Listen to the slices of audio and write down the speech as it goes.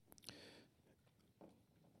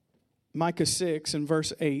Micah 6 and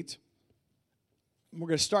verse 8. We're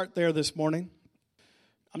going to start there this morning.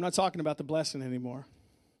 I'm not talking about the blessing anymore.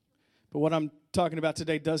 But what I'm talking about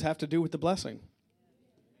today does have to do with the blessing.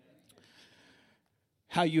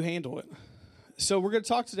 How you handle it. So we're going to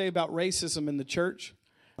talk today about racism in the church.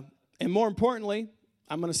 And more importantly,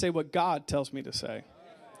 I'm going to say what God tells me to say.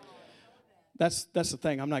 That's the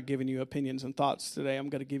thing. I'm not giving you opinions and thoughts today. I'm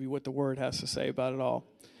going to give you what the Word has to say about it all.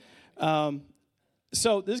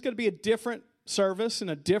 So this is going to be a different service and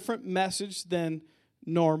a different message than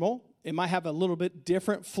normal. It might have a little bit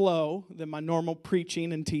different flow than my normal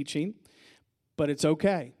preaching and teaching, but it's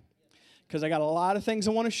okay because I got a lot of things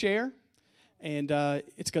I want to share, and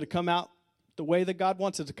it's going to come out the way that God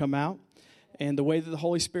wants it to come out and the way that the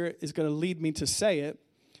Holy Spirit is going to lead me to say it.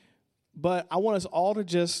 But I want us all to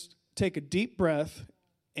just take a deep breath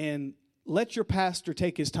and let your pastor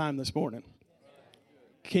take his time this morning.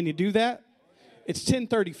 Can you do that? It's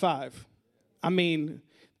 10:35. I mean,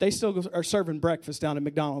 they still are serving breakfast down at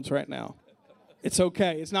McDonald's right now. It's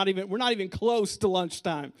okay. We're not even close to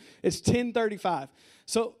lunchtime. It's 10:35.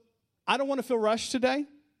 So I don't want to feel rushed today.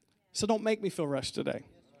 So don't make me feel rushed today.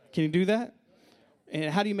 Can you do that?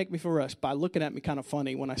 And how do you make me feel rushed? By looking at me kind of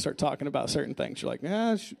funny when I start talking about certain things. You're like,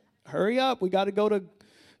 hurry up. We got to go to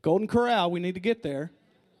Golden Corral. We need to get there.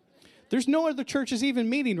 There's no other churches even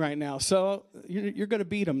meeting right now, so you're going to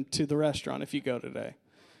beat them to the restaurant if you go today.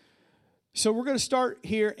 So we're going to start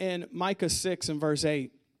here in Micah 6 and verse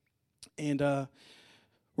 8. And we're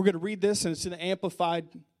going to read this, and it's in the Amplified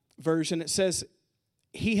version. It says,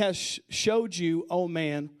 He has showed you, O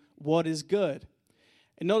man, what is good.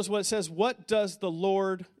 And notice what it says, what does the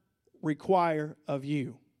Lord require of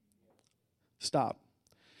you? Stop.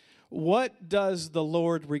 What does the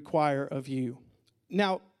Lord require of you?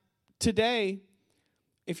 Now, today,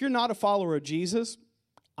 if you're not a follower of Jesus,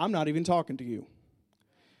 I'm not even talking to you.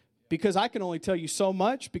 Because I can only tell you so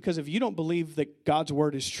much, because if you don't believe that God's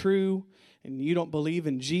word is true and you don't believe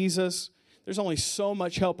in Jesus, there's only so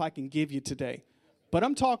much help I can give you today. But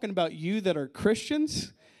I'm talking about you that are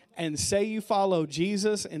Christians and say you follow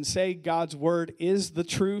Jesus and say God's word is the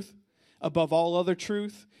truth above all other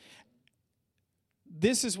truth.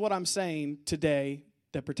 This is what I'm saying today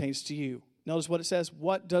that pertains to you. Notice what it says.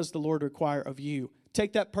 What does the Lord require of you?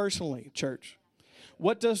 Take that personally, church.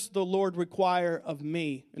 What does the Lord require of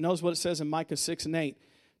me? And notice what it says in Micah 6 and 8.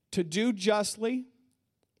 To do justly,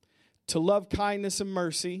 to love kindness and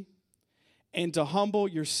mercy, and to humble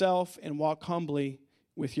yourself and walk humbly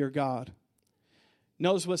with your God.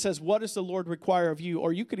 Notice what it says. What does the Lord require of you?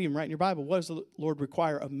 Or you could even write in your Bible, what does the Lord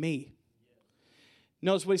require of me?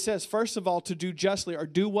 Notice what he says. First of all, to do justly or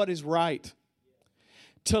do what is right.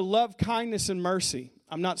 To love kindness and mercy.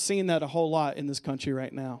 I'm not seeing that a whole lot in this country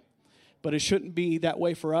right now. But it shouldn't be that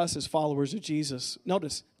way for us as followers of Jesus.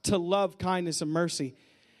 Notice, to love kindness and mercy.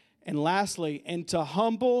 And lastly, and to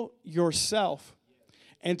humble yourself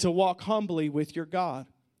and to walk humbly with your God.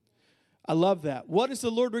 I love that. What does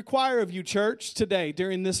the Lord require of you, church, today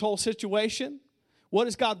during this whole situation? What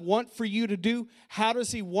does God want for you to do? How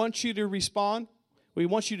does he want you to respond? Well, he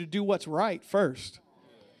wants you to do what's right first.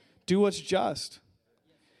 Do what's just.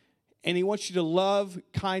 And he wants you to love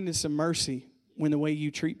kindness and mercy when the way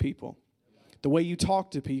you treat people, the way you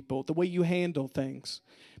talk to people, the way you handle things.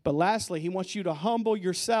 But lastly, he wants you to humble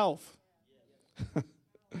yourself.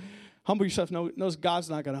 Humble yourself. Knows God's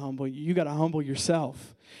not going to humble you. You got to humble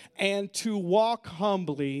yourself. And to walk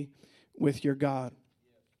humbly with your God.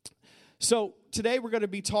 So today we're going to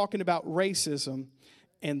be talking about racism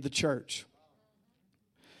in the church.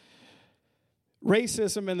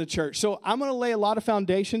 Racism in the church. So I'm going to lay a lot of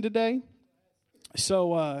foundation today.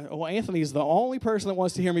 So, Anthony is the only person that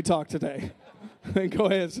wants to hear me talk today. Go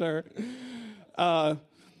ahead, sir.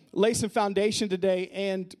 Lay some foundation today.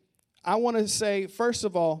 And I want to say, first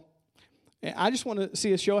of all, I just want to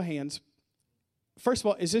see a show of hands. First of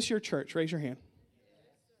all, is this your church? Raise your hand.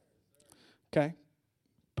 Okay.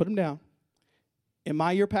 Put them down. Am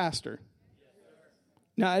I your pastor?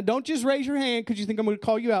 Now, don't just raise your hand because you think I'm going to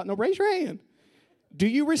call you out. No, raise your hand. Do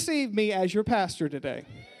you receive me as your pastor today?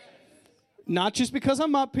 Not just because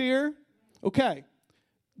I'm up here. Okay.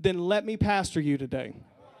 Then let me pastor you today.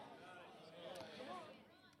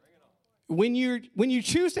 When you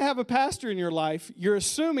choose to have a pastor in your life, you're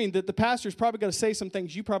assuming that the pastor is probably going to say some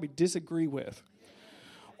things you probably disagree with.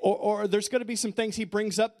 Or there's going to be some things he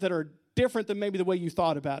brings up that are different than maybe the way you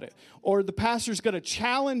thought about it. Or the pastor's going to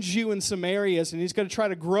challenge you in some areas, and he's going to try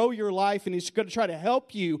to grow your life, and he's going to try to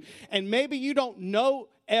help you. And maybe you don't know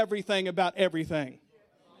everything about everything.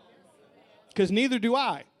 Because neither do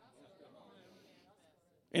I.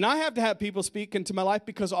 And I have to have people speak into my life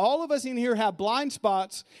because all of us in here have blind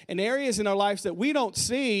spots and areas in our lives that we don't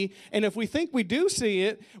see. And if we think we do see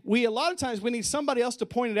it, a lot of times we need somebody else to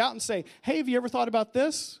point it out and say, hey, have you ever thought about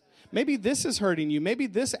this? Maybe this is hurting you. Maybe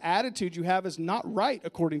this attitude you have is not right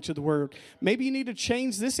according to the word. Maybe you need to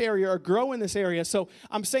change this area or grow in this area. So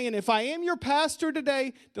I'm saying if I am your pastor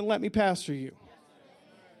today, then let me pastor you.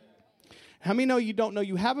 How many know you don't know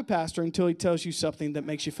you have a pastor until he tells you something that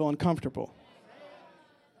makes you feel uncomfortable?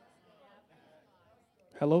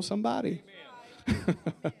 Hello, somebody.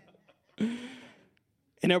 And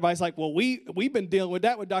everybody's like, well, we've been dealing with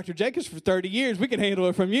that with Dr. Jacobs for 30 years. We can handle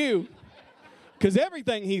it from you. Because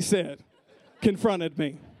everything he said confronted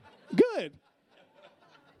me. Good.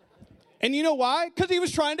 And you know why? Because he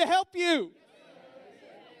was trying to help you.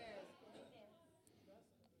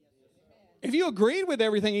 If you agreed with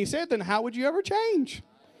everything he said, then how would you ever change?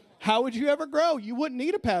 How would you ever grow? You wouldn't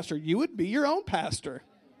need a pastor. You would be your own pastor.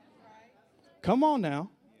 Come on now.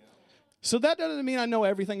 So that doesn't mean I know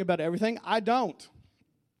everything about everything. I don't.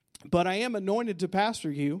 But I am anointed to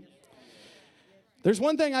pastor you. There's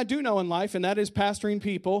one thing I do know in life, and that is pastoring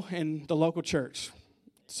people in the local church.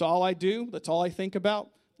 That's all I do. That's all I think about.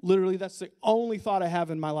 Literally, that's the only thought I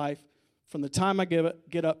have in my life from the time I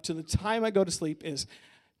get up to the time I go to sleep is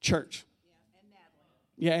church.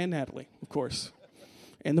 Yeah, and Natalie, of course.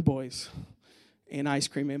 And the boys. And ice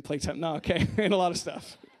cream and playtime. No, okay. And a lot of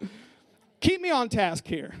stuff. Keep me on task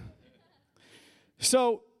here.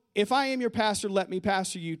 So, if I am your pastor, let me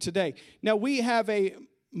pastor you today. Now, we have a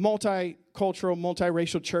multicultural,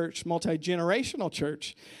 multiracial church, multi-generational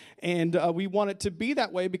church. And we want it to be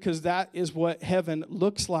that way because that is what heaven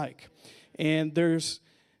looks like. And there's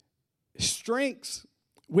strengths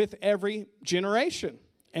with every generation.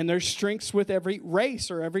 And there's strengths with every race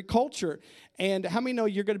or every culture. And how many know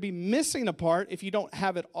you're going to be missing a part if you don't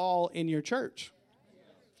have it all in your church?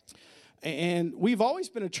 And we've always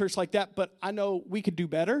been a church like that, but I know we could do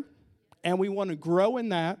better. And we want to grow in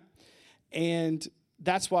that. And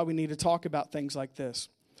that's why we need to talk about things like this.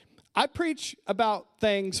 I preach about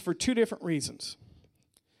things for two different reasons.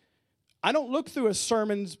 I don't look through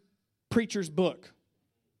a preacher's book.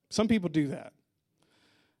 Some people do that.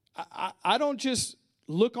 I don't just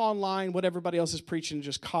look online what everybody else is preaching and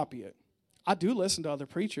just copy it. I do listen to other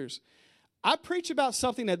preachers. I preach about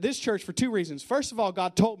something at this church for two reasons. First of all,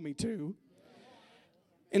 God told me to.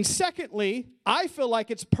 And secondly, I feel like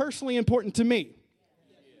it's personally important to me.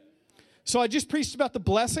 So I just preached about the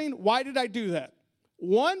blessing. Why did I do that?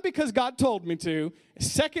 One, because God told me to.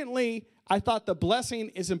 Secondly, I thought the blessing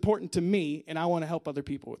is important to me, and I want to help other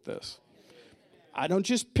people with this. I don't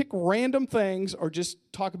just pick random things or just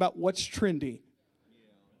talk about what's trendy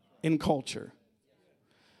in culture.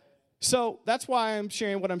 So that's why I'm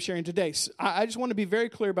sharing what I'm sharing today. I just want to be very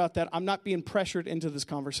clear about that. I'm not being pressured into this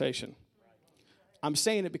conversation. I'm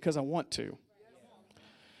saying it because I want to.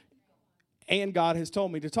 And God has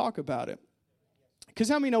told me to talk about it. Because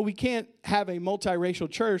how many know we can't have a multiracial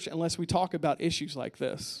church unless we talk about issues like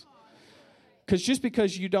this? Because just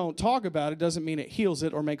because you don't talk about it doesn't mean it heals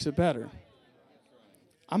it or makes it better.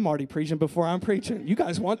 I'm already preaching before I'm preaching. You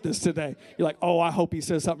guys want this today. You're like, oh, I hope he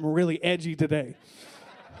says something really edgy today.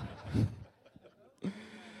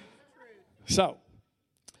 So,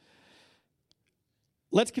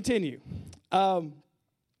 let's continue. And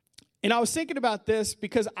I was thinking about this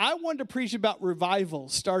because I wanted to preach about revival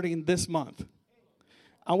starting this month.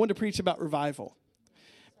 I wanted to preach about revival.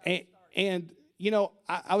 And you know,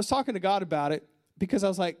 I was talking to God about it because I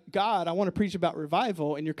was like, God, I want to preach about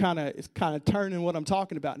revival, and it's kind of turning what I'm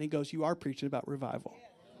talking about. And he goes, you are preaching about revival.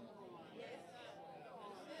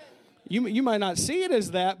 You might not see it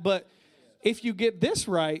as that, but if you get this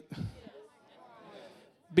right,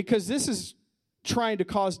 because this is trying to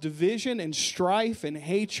cause division and strife and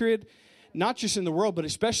hatred, not just in the world, but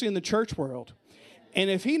especially in the church world. And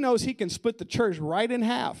if he knows he can split the church right in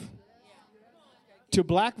half to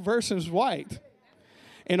black versus white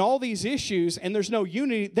and all these issues, and there's no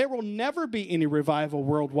unity, there will never be any revival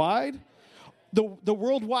worldwide. The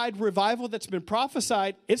worldwide revival that's been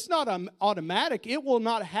prophesied, it's not automatic. It will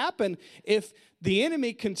not happen if the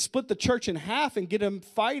enemy can split the church in half and get them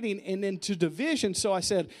fighting and into division. So I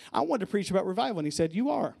said, I want to preach about revival. And he said, you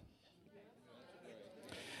are.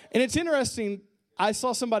 And it's interesting. I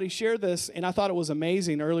saw somebody share this, and I thought it was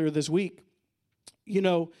amazing earlier this week. You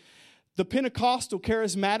know, the Pentecostal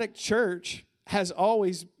charismatic church has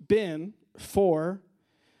always been for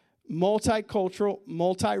multicultural,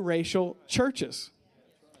 multiracial churches.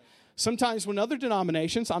 Sometimes when other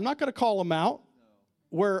denominations, I'm not going to call them out,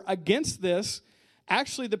 were against this.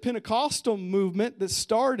 Actually, the Pentecostal movement that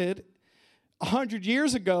started 100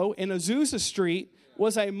 years ago in Azusa Street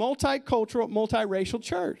was a multicultural, multiracial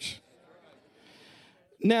church.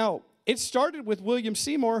 Now, it started with William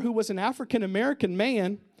Seymour, who was an African-American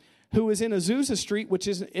man who was in Azusa Street, which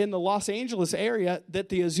is in the Los Angeles area, that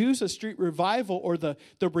the Azusa Street revival, or the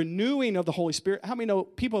renewing of the Holy Spirit. How many know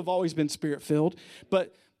people have always been Spirit-filled?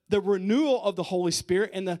 But the renewal of the Holy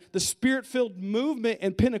Spirit and the Spirit-filled movement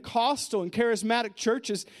in Pentecostal and charismatic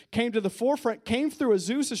churches came to the forefront, came through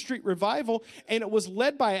Azusa Street revival, and it was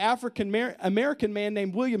led by an African-American man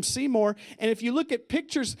named William Seymour. And if you look at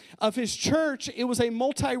pictures of his church, it was a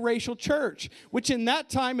multiracial church, which in that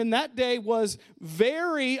time, in that day, was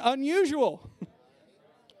very unusual.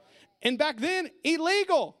 And back then,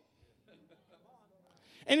 illegal.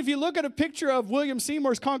 And if you look at a picture of William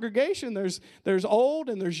Seymour's congregation, there's old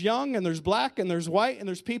and there's young and there's black and there's white and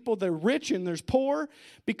there's people that are rich and there's poor,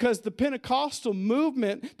 because the Pentecostal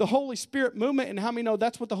movement, the Holy Spirit movement, and how many know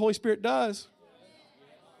that's what the Holy Spirit does?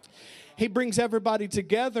 He brings everybody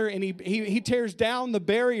together, and he tears down the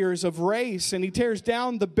barriers of race, and he tears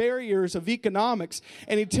down the barriers of economics,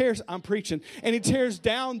 and he tears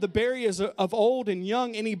down the barriers of old and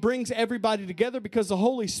young, and he brings everybody together because the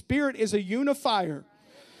Holy Spirit is a unifier.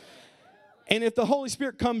 And if the Holy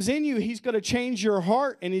Spirit comes in you, he's going to change your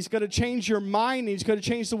heart, and he's going to change your mind, and he's going to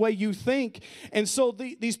change the way you think. And so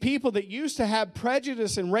these people that used to have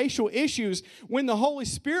prejudice and racial issues, when the Holy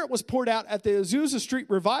Spirit was poured out at the Azusa Street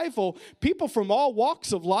revival, people from all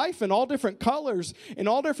walks of life and all different colors and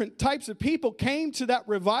all different types of people came to that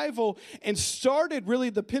revival and started really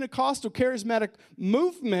the Pentecostal charismatic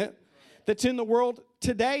movement that's in the world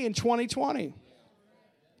today in 2020.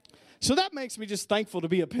 So that makes me just thankful to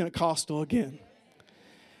be a Pentecostal again.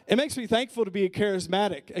 It makes me thankful to be a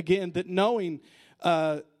charismatic again, that knowing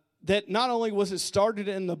that not only was it started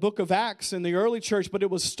in the book of Acts in the early church, but it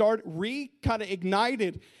was kind of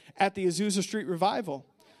ignited at the Azusa Street revival.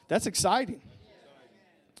 That's exciting.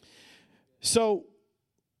 So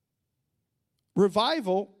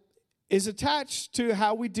revival is attached to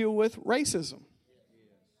how we deal with racism.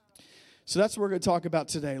 So that's what we're going to talk about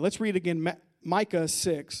today. Let's read again Micah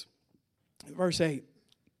 6. Verse 8.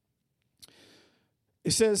 It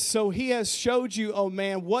says, "So he has showed you, O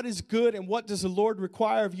man, what is good, and what does the Lord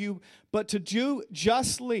require of you, but to do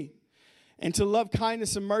justly, and to love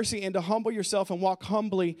kindness and mercy, and to humble yourself and walk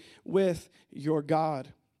humbly with your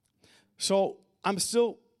God." So I'm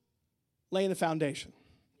still laying the foundation.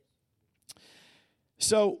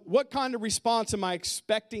 So what kind of response am I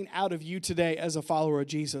expecting out of you today as a follower of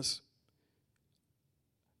Jesus?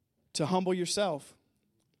 To humble yourself.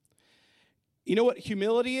 You know what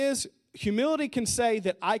humility is? Humility can say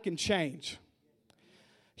that I can change.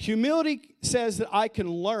 Humility says that I can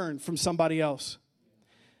learn from somebody else.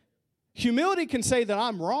 Humility can say that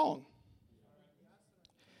I'm wrong.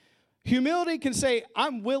 Humility can say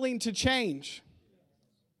I'm willing to change.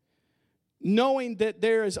 Knowing that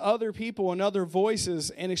there is other people and other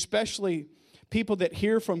voices, and especially people that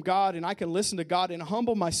hear from God, and I can listen to God and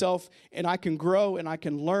humble myself, and I can grow, and I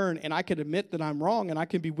can learn, and I can admit that I'm wrong, and I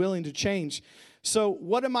can be willing to change. So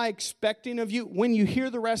what am I expecting of you? When you hear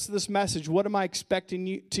the rest of this message, what am I expecting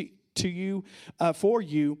you for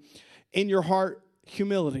you in your heart?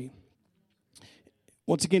 Humility.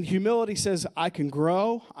 Once again, humility says I can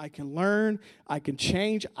grow, I can learn, I can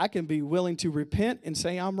change, I can be willing to repent and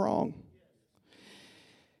say I'm wrong.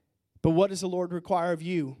 But what does the Lord require of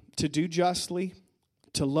you? To do justly,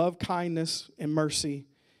 to love kindness and mercy,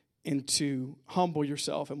 and to humble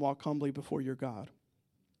yourself and walk humbly before your God.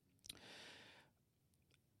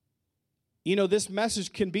 You know, this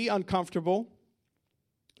message can be uncomfortable.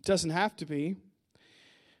 It doesn't have to be.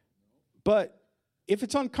 But if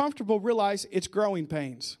it's uncomfortable, realize it's growing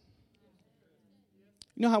pains.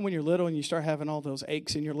 You know how when you're little and you start having all those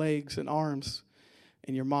aches in your legs and arms,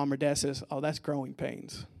 and your mom or dad says, "Oh, that's growing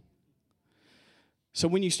pains." So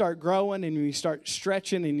when you start growing and you start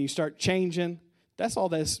stretching and you start changing, that's all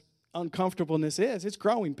this uncomfortableness is. It's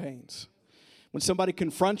growing pains. When somebody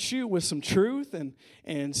confronts you with some truth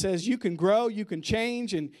and says you can grow, you can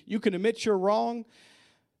change, and you can admit you're wrong,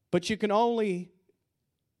 but you can only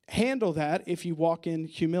handle that if you walk in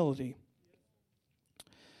humility.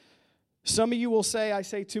 Some of you will say, I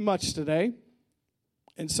say too much today,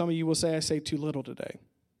 and some of you will say, I say too little today.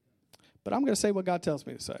 But I'm going to say what God tells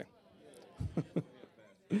me to say.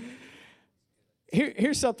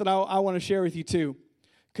 Here's something I want to share with you too,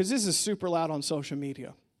 because this is super loud on social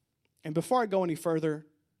media. And before I go any further,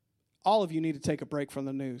 all of you need to take a break from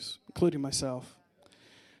the news, including myself.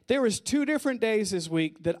 There was 2 different days this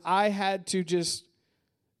week that I had to just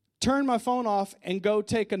turn my phone off and go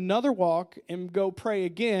take another walk and go pray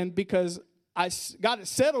again, because got it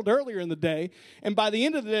settled earlier in the day, and by the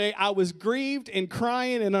end of the day, I was grieved and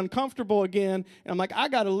crying and uncomfortable again. And I'm like, I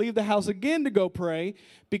got to leave the house again to go pray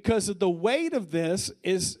because of the weight of this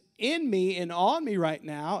is in me and on me right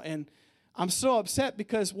now. And I'm so upset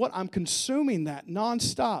because I'm consuming that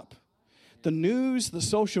nonstop. The news, the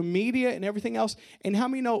social media, and everything else. And how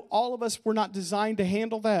many know all of us were not designed to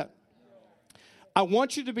handle that? I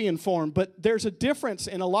want you to be informed, but there's a difference,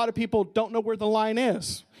 and a lot of people don't know where the line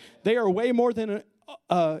is. They are way more than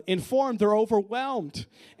informed. They're overwhelmed,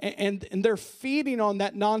 and they're feeding on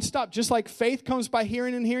that nonstop. Just like faith comes by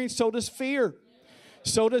hearing and hearing, so does fear.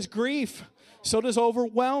 So does grief. So does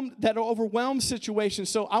that overwhelmed situation.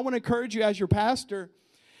 So I want to encourage you as your pastor,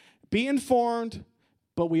 be informed,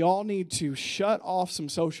 but we all need to shut off some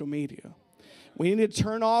social media. We need to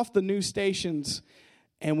turn off the news stations,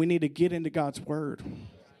 and we need to get into God's Word.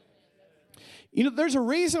 You know, there's a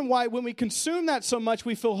reason why when we consume that so much,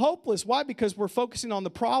 we feel hopeless. Why? Because we're focusing on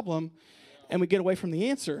the problem, and we get away from the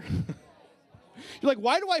answer. You're like,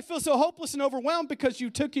 why do I feel so hopeless and overwhelmed? Because you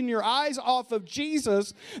took in your eyes off of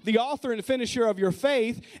Jesus, the author and finisher of your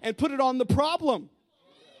faith, and put it on the problem.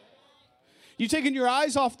 You've taken your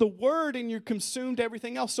eyes off the Word, and you've consumed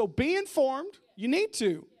everything else. So be informed. You need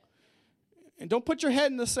to. And don't put your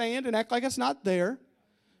head in the sand and act like it's not there.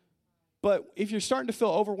 But if you're starting to feel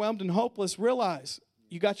overwhelmed and hopeless, realize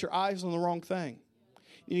you got your eyes on the wrong thing.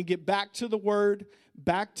 You need to get back to the Word,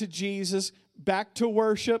 back to Jesus, back to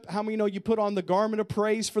worship. How many know you put on the garment of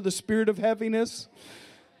praise for the spirit of heaviness?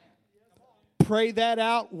 Pray that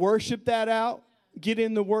out, worship that out, get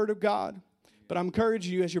in the Word of God. But I'm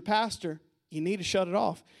encouraging you as your pastor, you need to shut it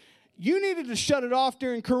off. You needed to shut it off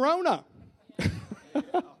during Corona.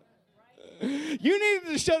 You needed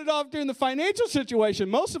to shut it off during the financial situation.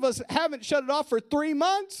 Most of us haven't shut it off for 3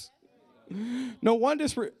 months. No wonder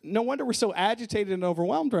we're so agitated and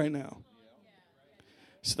overwhelmed right now.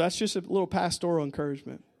 So that's just a little pastoral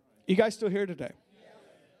encouragement. You guys still here today?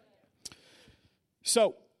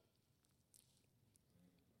 So,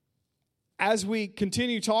 as we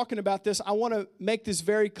continue talking about this, I want to make this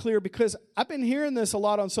very clear because I've been hearing this a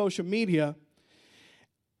lot on social media.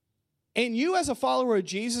 And you as a follower of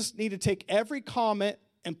Jesus need to take every comment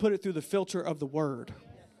and put it through the filter of the Word.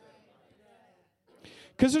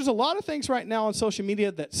 Because there's a lot of things right now on social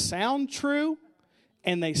media that sound true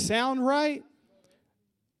and they sound right.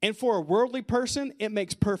 And for a worldly person, it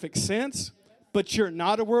makes perfect sense. But you're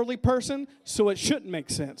not a worldly person, so it shouldn't make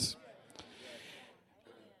sense.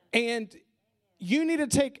 And you need to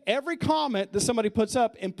take every comment that somebody puts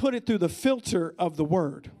up and put it through the filter of the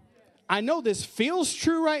Word. I know this feels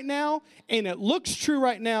true right now, and it looks true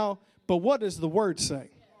right now, but what does the Word say?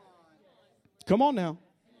 Come on now.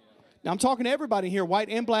 Now, I'm talking to everybody here, white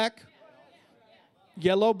and black,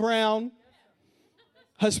 yellow, brown,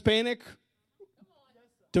 Hispanic,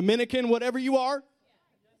 Dominican, whatever you are,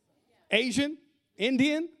 Asian,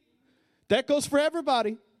 Indian. That goes for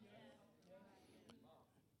everybody.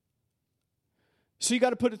 So you got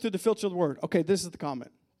to put it through the filter of the Word. Okay, this is the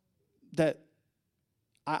comment that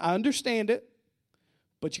I understand it,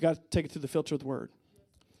 but you got to take it through the filter of the Word.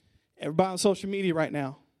 Everybody on social media right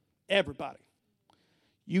now, everybody.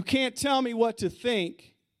 You can't tell me what to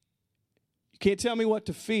think. You can't tell me what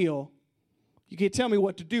to feel. You can't tell me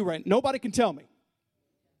what to do right now. Nobody can tell me.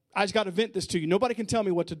 I just got to vent this to you. Nobody can tell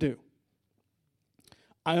me what to do.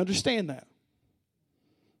 I understand that.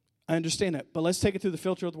 I understand that. But let's take it through the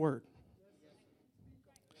filter of the Word.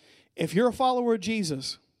 If you're a follower of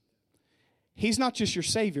Jesus, He's not just your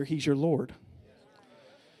Savior, He's your Lord.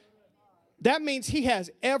 That means He has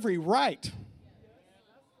every right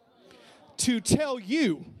to tell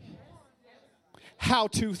you how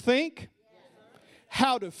to think,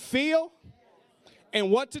 how to feel, and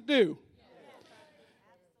what to do.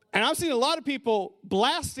 And I've seen a lot of people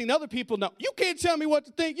blasting other people. No, you can't tell me what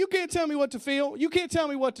to think. You can't tell me what to feel. You can't tell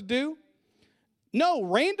me what to do. No,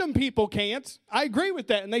 random people can't. I agree with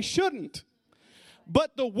that, and they shouldn't.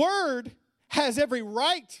 But the Word has every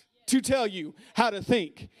right to tell you how to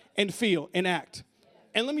think and feel and act.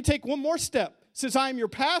 And let me take one more step. Since I am your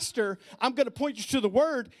pastor, I'm going to point you to the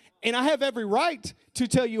Word, and I have every right to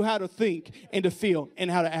tell you how to think and to feel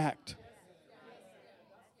and how to act.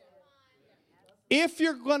 If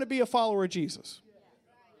you're going to be a follower of Jesus.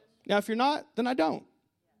 Now, if you're not, then I don't.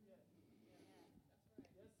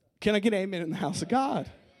 Can I get an amen in the house of God?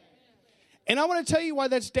 And I want to tell you why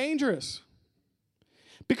that's dangerous.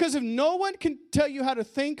 Because if no one can tell you how to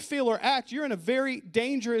think, feel, or act, you're in a very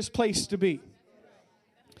dangerous place to be.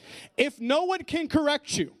 If no one can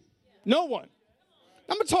correct you, no one.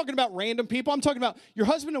 I'm not talking about random people. I'm talking about your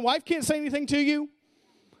husband and wife can't say anything to you.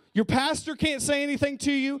 Your pastor can't say anything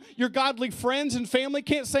to you. Your godly friends and family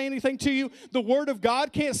can't say anything to you. The Word of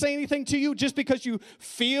God can't say anything to you just because you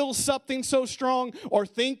feel something so strong or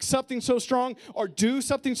think something so strong or do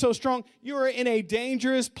something so strong. You are in a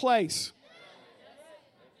dangerous place.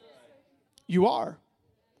 You are.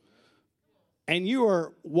 And you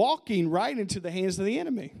are walking right into the hands of the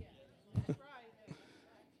enemy.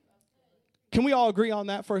 Can we all agree on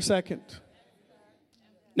that for a second?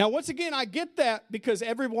 Now, once again, I get that because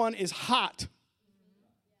everyone is hot.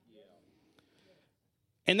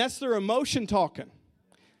 And that's their emotion talking.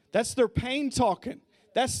 That's their pain talking.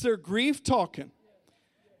 That's their grief talking.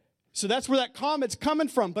 So that's where that comment's coming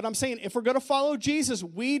from. But I'm saying if we're going to follow Jesus,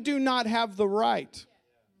 we do not have the right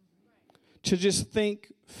to just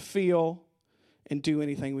think, feel, and do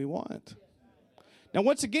anything we want. Now,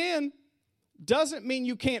 once again, doesn't mean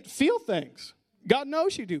you can't feel things. God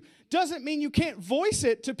knows you do. Doesn't mean you can't voice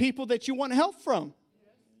it to people that you want help from.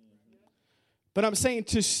 But I'm saying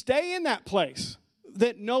to stay in that place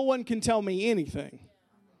that no one can tell me anything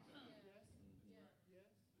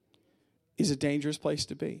is a dangerous place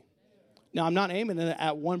to be. Now, I'm not aiming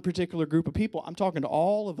at one particular group of people. I'm talking to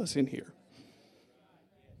all of us in here.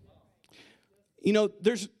 You know,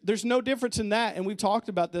 there's no difference in that, and we've talked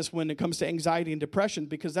about this when it comes to anxiety and depression,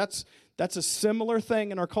 because that's a similar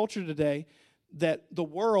thing in our culture today that the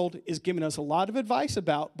world is giving us a lot of advice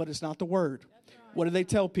about, but it's not the Word. What do they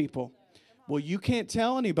tell people? Well, you can't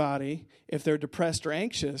tell anybody if they're depressed or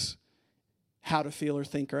anxious how to feel or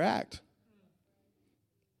think or act.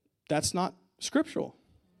 That's not scriptural.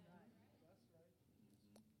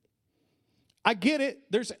 I get it.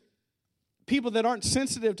 There's people that aren't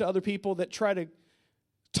sensitive to other people that try to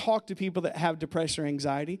talk to people that have depression or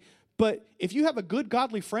anxiety. But if you have a good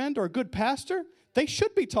godly friend or a good pastor, they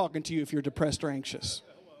should be talking to you if you're depressed or anxious.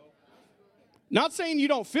 Not saying you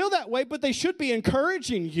don't feel that way, but they should be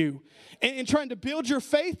encouraging you and trying to build your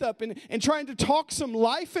faith up and trying to talk some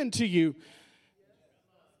life into you.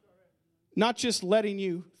 Not just letting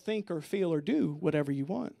you think or feel or do whatever you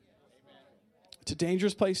want. It's a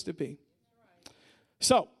dangerous place to be.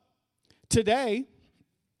 So, today,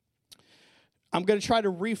 I'm going to try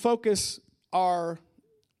to refocus our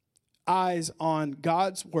eyes on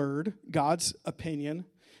God's word, God's opinion,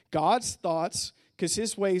 God's thoughts, because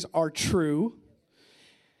his ways are true.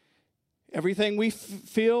 Everything we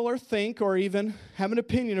feel or think or even have an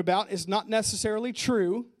opinion about is not necessarily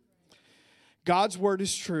true. God's word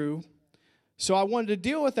is true. So I wanted to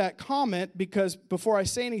deal with that comment because before I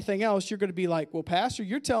say anything else, you're going to be like, well, Pastor,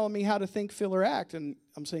 you're telling me how to think, feel, or act. And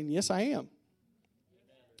I'm saying, yes, I am.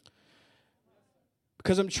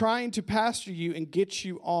 Because I'm trying to pastor you and get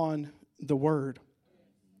you on the word.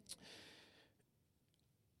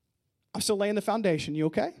 I'm still laying the foundation. You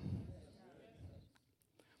okay?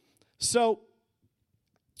 So,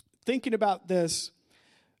 thinking about this,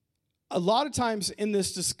 a lot of times in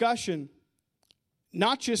this discussion,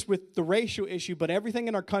 not just with the racial issue, but everything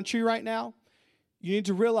in our country right now, you need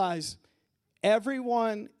to realize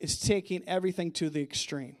everyone is taking everything to the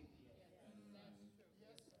extreme.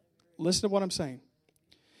 Listen to what I'm saying.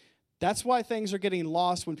 That's why things are getting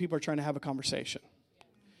lost when people are trying to have a conversation.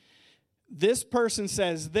 This person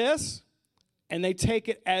says this, and they take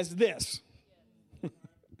it as this.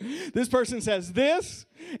 This person says this,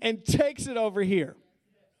 and takes it over here.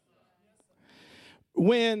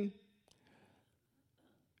 When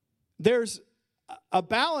there's a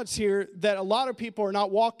balance here that a lot of people are not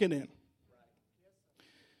walking in.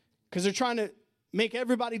 Because they're trying to make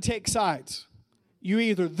everybody take sides. You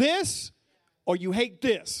either this or you hate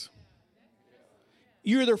this.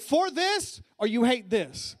 You're either for this or you hate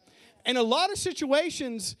this. And a lot of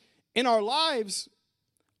situations in our lives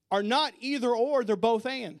are not either or, they're both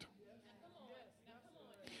and.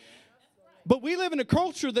 But we live in a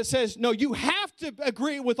culture that says, no, you have to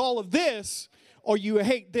agree with all of this or you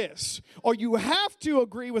hate this. Or you have to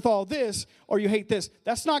agree with all this or you hate this.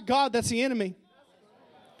 That's not God, that's the enemy.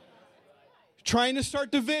 Trying to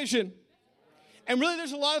start division. And really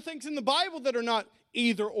there's a lot of things in the Bible that are not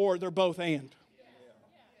either or, they're both and.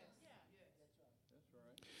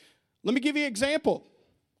 Let me give you an example.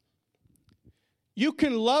 You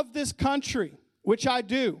can love this country, which I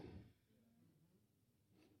do.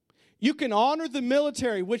 You can honor the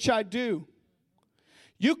military, which I do.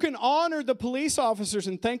 You can honor the police officers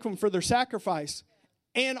and thank them for their sacrifice,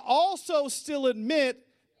 and also still admit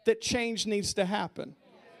that change needs to happen.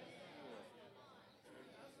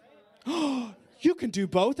 You can do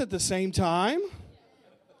both at the same time.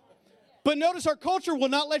 But notice our culture will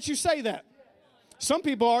not let you say that. Some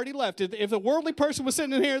people already left. If a worldly person was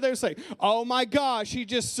sitting in here, they would say, oh my gosh, he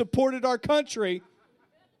just supported our country.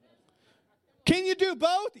 Can you do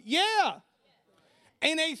both? Yeah.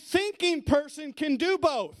 And a thinking person can do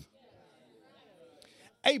both.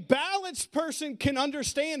 A balanced person can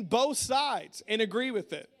understand both sides and agree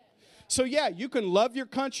with it. So yeah, you can love your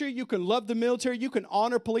country, you can love the military, you can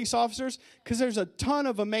honor police officers, because there's a ton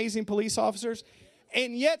of amazing police officers,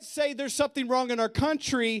 and yet say there's something wrong in our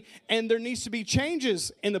country and there needs to be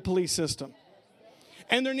changes in the police system.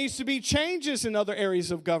 And there needs to be changes in other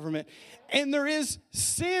areas of government. And there is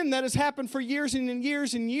sin that has happened for years and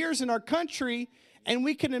years and years in our country, and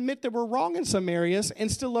we can admit that we're wrong in some areas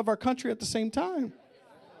and still love our country at the same time.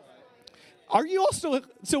 Are you all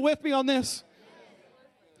still with me on this?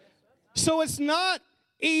 So it's not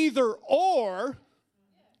either or,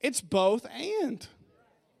 it's both and.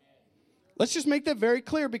 Let's just make that very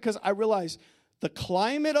clear, because I realize the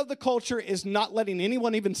climate of the culture is not letting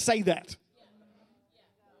anyone even say that.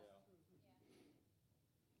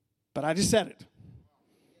 But I just said it.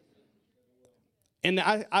 And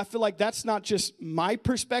I feel like that's not just my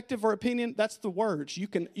perspective or opinion, that's the words. You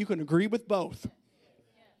can agree with both.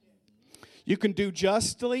 You can do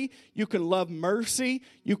justly, you can love mercy,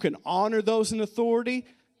 you can honor those in authority,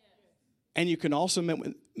 and you can also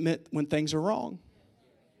admit when things are wrong.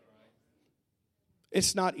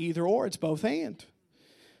 It's not either or, it's both and.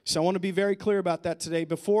 So I want to be very clear about that today.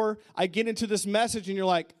 Before I get into this message and you're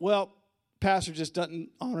like, well, pastor just doesn't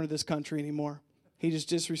honor this country anymore. He just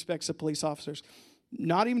disrespects the police officers.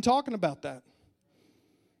 Not even talking about that.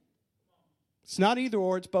 It's not either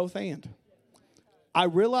or, it's both and. I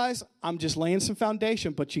realize I'm just laying some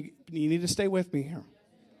foundation, but you need to stay with me here.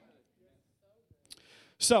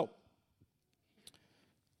 So,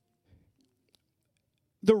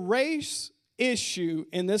 the race issue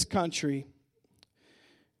in this country,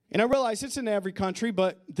 and I realize it's in every country,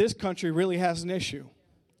 but this country really has an issue.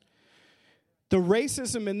 The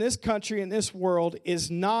racism in this country, in this world, is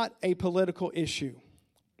not a political issue.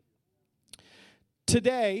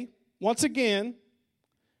 Today, once again,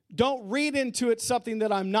 don't read into it something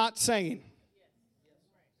that I'm not saying.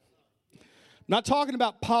 I'm not talking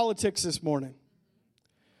about politics this morning.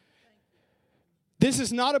 This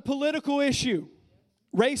is not a political issue.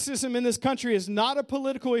 Racism in this country is not a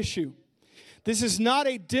political issue. This is not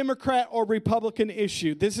a Democrat or Republican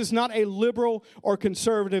issue. This is not a liberal or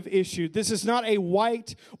conservative issue. This is not a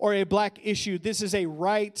white or a black issue. This is a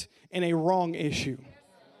right and a wrong issue.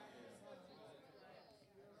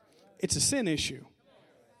 It's a sin issue.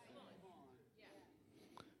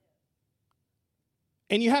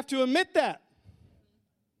 And you have to admit that.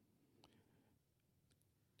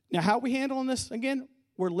 Now, how are we handling this? Again,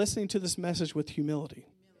 we're listening to this message with humility.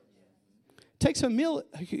 It takes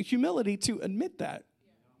humility to admit that.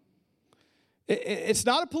 It's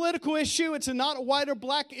not a political issue. It's not a white or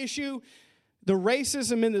black issue. The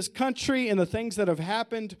racism in this country and the things that have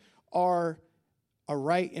happened are a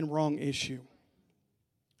right and wrong issue.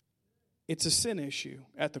 It's a sin issue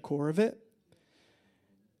at the core of it.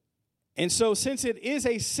 And so since it is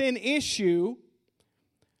a sin issue,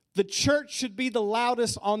 the church should be the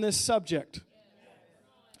loudest on this subject.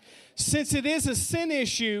 Since it is a sin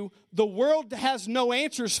issue, the world has no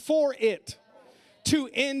answers for it. To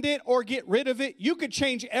end it or get rid of it, you could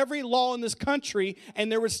change every law in this country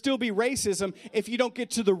and there would still be racism if you don't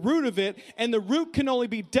get to the root of it. And the root can only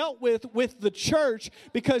be dealt with the church,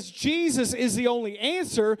 because Jesus is the only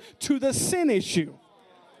answer to the sin issue.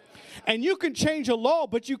 And you can change a law,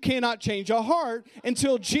 but you cannot change a heart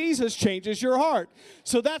until Jesus changes your heart.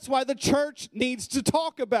 So that's why the church needs to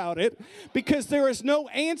talk about it, because there is no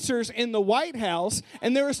answers in the White House,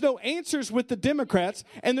 and there is no answers with the Democrats,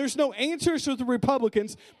 and there's no answers with the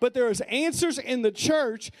Republicans, but there is answers in the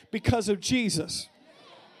church because of Jesus.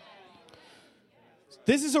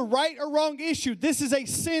 This is a right or wrong issue. This is a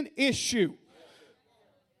sin issue.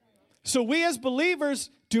 So we as believers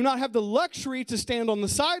do not have the luxury to stand on the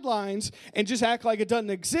sidelines and just act like it doesn't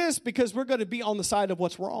exist, because we're going to be on the side of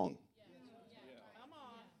what's wrong.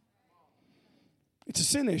 It's a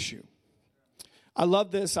sin issue. I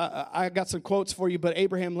love this. I got some quotes for you, but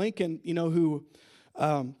Abraham Lincoln, who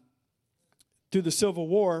through the Civil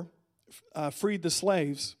War freed the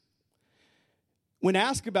slaves, when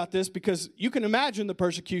asked about this, because you can imagine the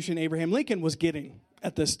persecution Abraham Lincoln was getting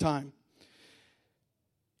at this time.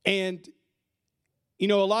 And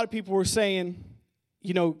a lot of people were saying,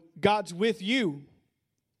 God's with you.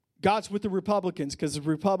 God's with the Republicans, because the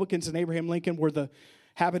Republicans and Abraham Lincoln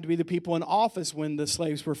happened to be the people in office when the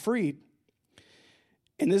slaves were freed.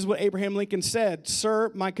 And this is what Abraham Lincoln said: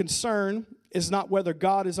 "Sir, my concern is not whether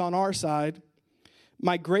God is on our side.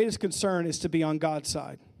 My greatest concern is to be on God's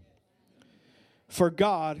side. For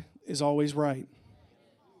God is always right."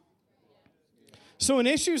 So in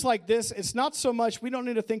issues like this, it's not so much, we don't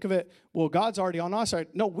need to think of it, well, God's already on our side.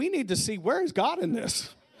 No, we need to see, where is God in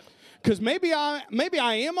this? Because maybe I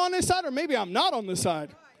am on this side, or maybe I'm not on this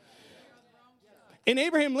side. And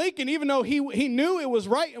Abraham Lincoln, even though he knew it was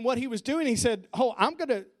right in what he was doing, he said, oh, I'm going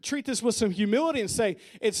to treat this with some humility and say,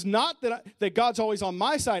 it's not that God's always on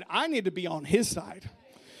my side. I need to be on his side.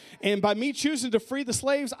 And by me choosing to free the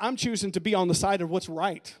slaves, I'm choosing to be on the side of what's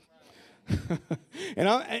right.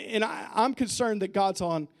 and I'm concerned that God's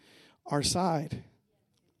on our side.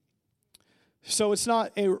 So it's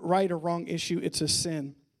not a right or wrong issue. It's a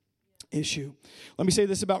sin issue. Let me say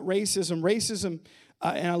this about racism. Racism,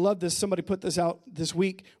 and I love this. Somebody put this out this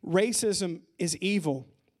week. Racism is evil.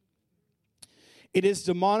 It is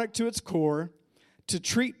demonic to its core. To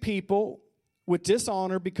treat people with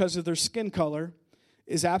dishonor because of their skin color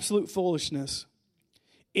is absolute foolishness.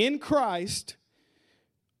 In Christ,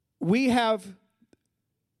 we have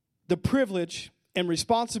the privilege and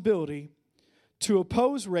responsibility to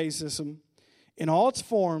oppose racism in all its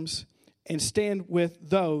forms and stand with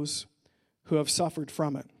those who have suffered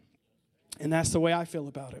from it. And that's the way I feel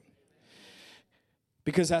about it.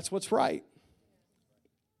 Because that's what's right.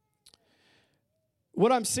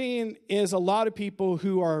 What I'm seeing is a lot of people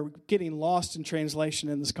who are getting lost in translation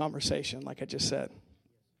in this conversation, like I just said.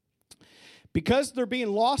 Because they're being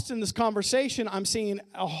lost in this conversation, I'm seeing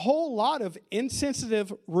a whole lot of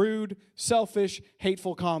insensitive, rude, selfish,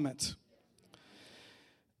 hateful comments.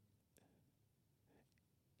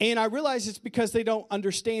 And I realize it's because they don't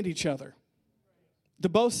understand each other. The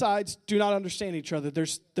both sides do not understand each other.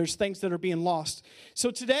 There's things that are being lost.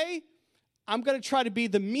 So today, I'm going to try to be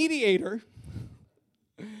the mediator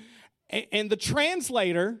and the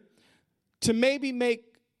translator to maybe make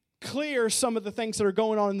clear some of the things that are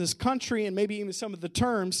going on in this country and maybe even some of the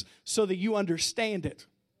terms so that you understand it.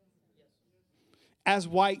 As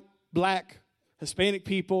white, black, Hispanic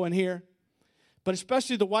people in here, but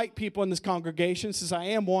especially the white people in this congregation, since I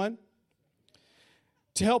am one,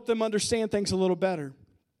 to help them understand things a little better.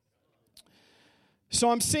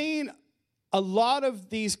 So I'm seeing a lot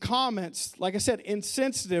of these comments, like I said,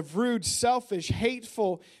 insensitive, rude, selfish,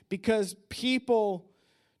 hateful, because people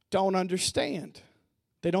don't understand.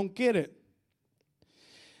 They don't get it.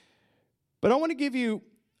 But I want to give you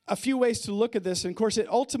a few ways to look at this. And of course, it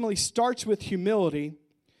ultimately starts with humility.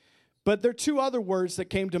 But there are two other words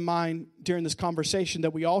that came to mind during this conversation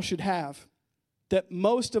that we all should have, that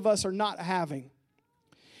most of us are not having.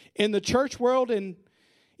 In the church world and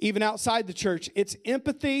even outside the church, it's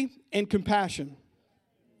empathy and compassion.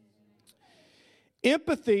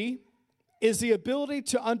 Empathy is the ability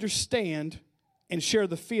to understand and share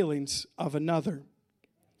the feelings of another.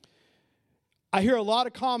 I hear a lot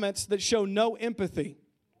of comments that show no empathy,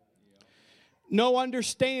 no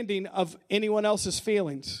understanding of anyone else's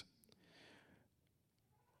feelings,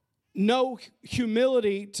 no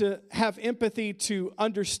humility to have empathy to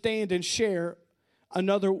understand and share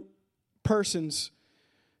another person's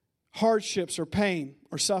hardships or pain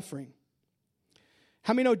or suffering.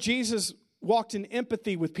 How many know Jesus walked in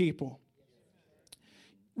empathy with people?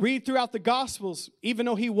 Read throughout the Gospels, even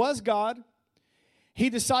though he was God, he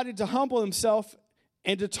decided to humble himself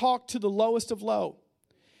and to talk to the lowest of low.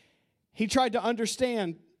 He tried to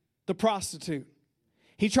understand the prostitute.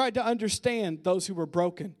 He tried to understand those who were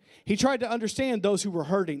broken. He tried to understand those who were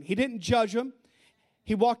hurting. He didn't judge them.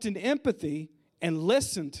 He walked in empathy and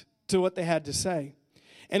listened to what they had to say.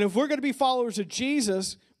 And if we're going to be followers of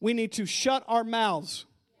Jesus, we need to shut our mouths.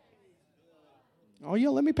 Oh, yeah,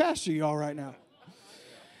 let me pastor you all right now.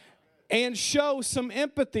 And show some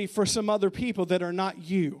empathy for some other people that are not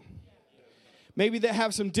you. Maybe that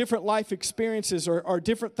have some different life experiences or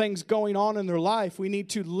different things going on in their life. We need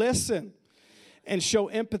to listen and show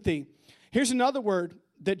empathy. Here's another word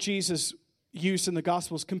that Jesus used in the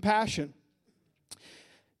Gospels, compassion.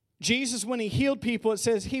 Jesus, when he healed people, it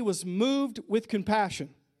says he was moved with compassion.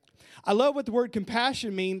 I love what the word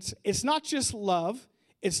compassion means. It's not just love,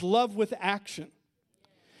 it's love with action.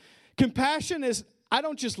 Compassion is, I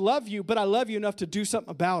don't just love you, but I love you enough to do something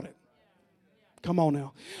about it. Come on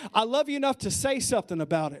now. I love you enough to say something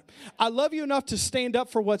about it. I love you enough to stand up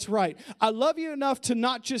for what's right. I love you enough to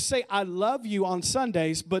not just say I love you on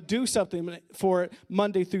Sundays, but do something for it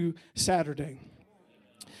Monday through Saturday.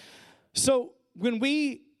 So when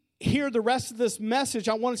we hear the rest of this message,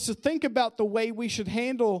 I want us to think about the way we should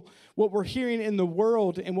handle what we're hearing in the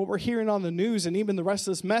world and what we're hearing on the news and even the rest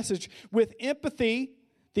of this message with empathy,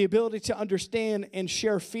 the ability to understand and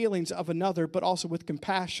share feelings of another, but also with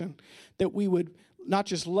compassion, that we would not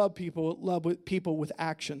just love with people with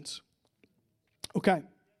actions. Okay.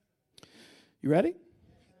 You ready?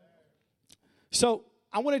 So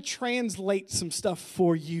to translate some stuff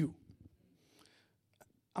for you.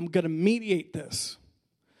 I'm going to mediate this.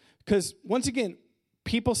 Because once again,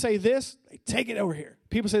 people say this, they take it over here.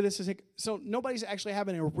 People say this, so nobody's actually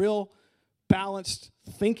having a real balanced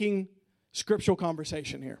thinking scriptural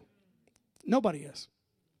conversation here. Nobody is.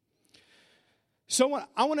 So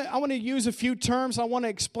I want to use a few terms. I want to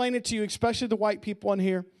explain it to you, especially the white people in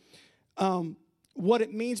here, what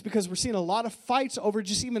it means, because we're seeing a lot of fights over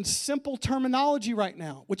just even simple terminology right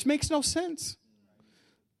now, which makes no sense.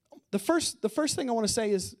 The first thing I want to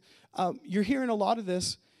say is you're hearing a lot of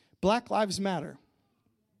this, Black Lives Matter.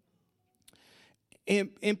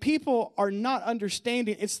 And people are not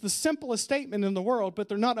understanding. It's the simplest statement in the world, but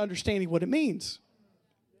they're not understanding what it means.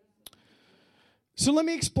 So let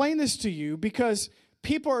me explain this to you, because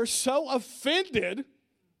people are so offended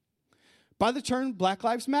by the term Black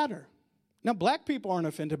Lives Matter. Now, black people aren't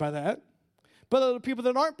offended by that, but other people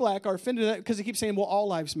that aren't black are offended by that because they keep saying, well, all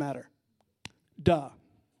lives matter. Duh.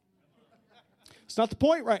 It's not the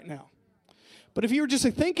point right now. But if you were just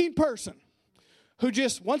a thinking person who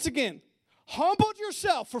just, once again, humbled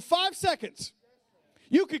yourself for 5 seconds,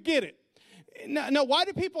 you could get it. Now, why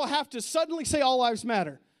do people have to suddenly say all lives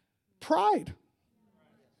matter? Pride.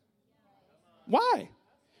 Why?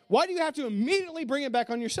 Why do you have to immediately bring it back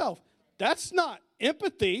on yourself? That's not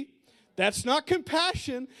empathy. That's not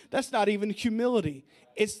compassion. That's not even humility.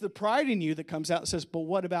 It's the pride in you that comes out and says, but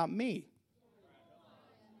what about me?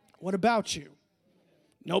 What about you?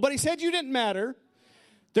 Nobody said you didn't matter.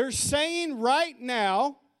 They're saying right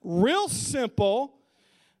now, real simple,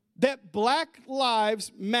 that black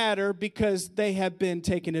lives matter because they have been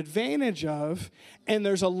taken advantage of, and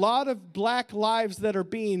there's a lot of black lives that are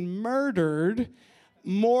being murdered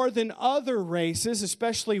more than other races,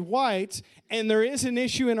 especially whites, and there is an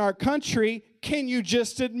issue in our country. Can you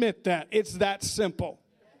just admit that? It's that simple.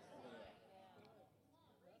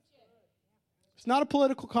 It's not a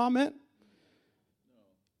political comment.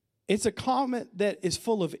 It's a comment that is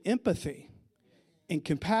full of empathy and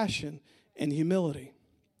compassion and humility.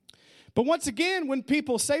 But once again, when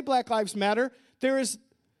people say Black Lives Matter, there is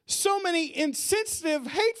so many insensitive,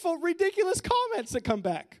 hateful, ridiculous comments that come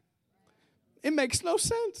back. It makes no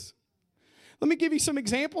sense. Let me give you some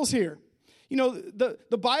examples here. You know,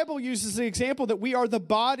 the Bible uses the example that we are the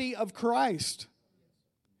body of Christ.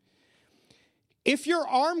 If your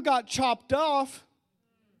arm got chopped off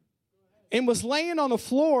and was laying on the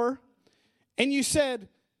floor, and you said,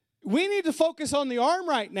 we need to focus on the arm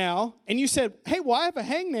right now, and you said, hey, well, I have a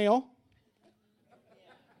hangnail.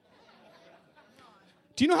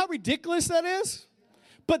 Do you know how ridiculous that is?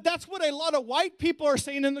 But that's what a lot of white people are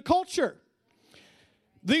saying in the culture.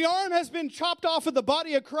 The arm has been chopped off of the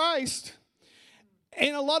body of Christ,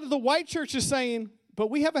 and a lot of the white church is saying,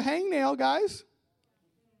 but we have a hangnail, guys.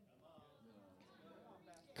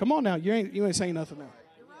 Come on now, you ain't saying nothing now.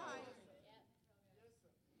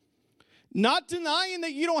 Not denying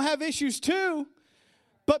that you don't have issues too,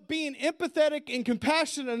 but being empathetic and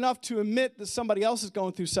compassionate enough to admit that somebody else is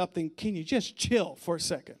going through something. Can you just chill for a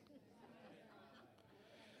second?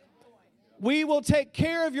 We will take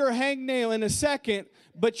care of your hangnail in a second,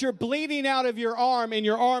 but you're bleeding out of your arm and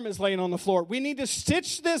your arm is laying on the floor. We need to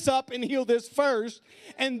stitch this up and heal this first,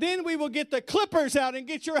 and then we will get the clippers out and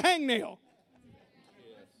get your hangnail.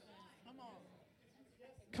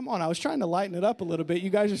 Come on, I was trying to lighten it up a little bit. You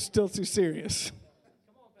guys are still too serious.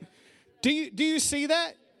 Do you see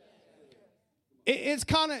that? It's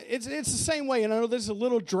the same way, and I know this is a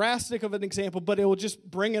little drastic of an example, but it will just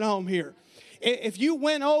bring it home here. If you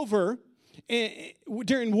went over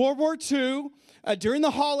during World War II, during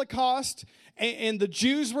the Holocaust, and the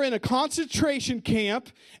Jews were in a concentration camp,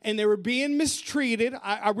 and they were being mistreated.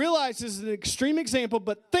 I realize this is an extreme example,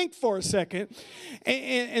 but think for a second.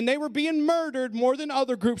 And they were being murdered more than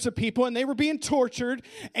other groups of people, and they were being tortured.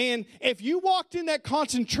 And if you walked in that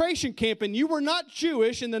concentration camp and you were not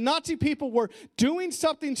Jewish, and the Nazi people were doing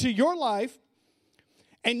something to your life,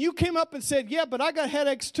 and you came up and said, yeah, but I got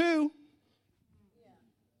headaches too.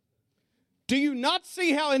 Do you not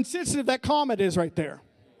see how insensitive that comment is right there?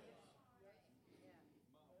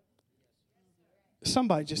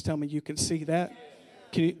 Somebody just tell me you can see that.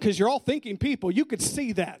 Because you're all thinking people. You could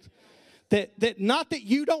see that. That not that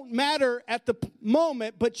you don't matter at the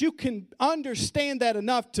moment, but you can understand that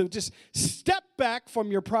enough to just step back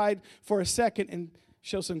from your pride for a second and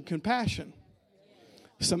show some compassion,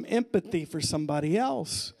 some empathy for somebody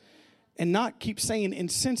else, and not keep saying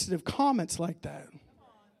insensitive comments like that.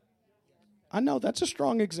 I know that's a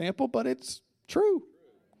strong example, but it's true.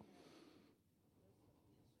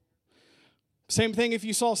 Same thing if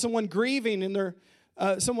you saw someone grieving and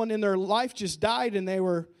someone in their life just died and they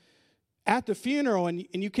were at the funeral and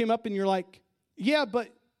you came up and you're like, yeah, but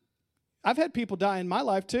I've had people die in my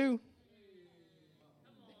life too.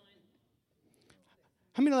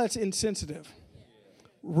 How many know that's insensitive?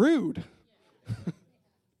 Rude.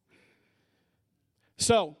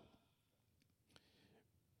 So,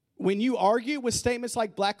 when you argue with statements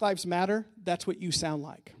like Black Lives Matter, that's what you sound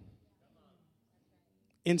like.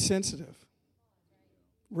 Insensitive.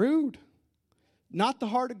 Rude. Not the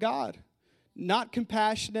heart of God. Not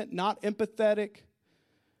compassionate, not empathetic,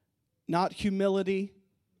 not humility.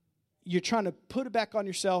 You're trying to put it back on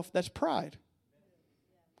yourself. That's pride.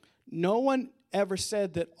 No one ever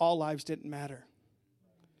said that all lives didn't matter.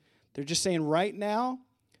 They're just saying right now,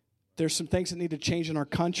 there's some things that need to change in our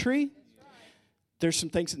country. There's some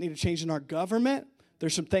things that need to change in our government.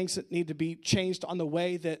 There's some things that need to be changed on the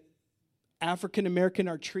way that African American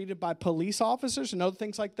are treated by police officers and other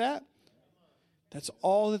things like that. That's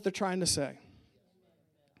all that they're trying to say.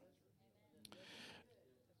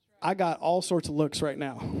 I got all sorts of looks right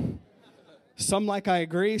now. Some like I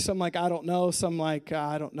agree, some like I don't know, some like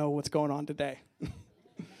I don't know what's going on today.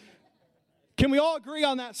 Can we all agree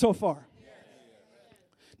on that so far?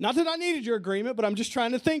 Not that I needed your agreement, but I'm just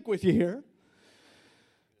trying to think with you here.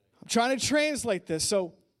 I'm trying to translate this.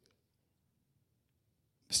 So,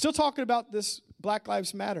 still talking about this Black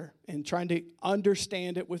Lives Matter and trying to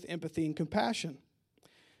understand it with empathy and compassion.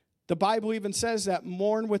 The Bible even says that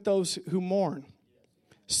mourn with those who mourn.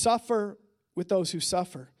 Suffer with those who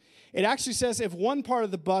suffer. It actually says if one part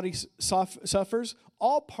of the body suffers,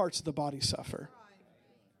 all parts of the body suffer.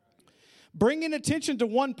 Bringing attention to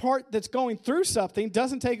one part that's going through something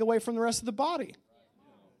doesn't take away from the rest of the body.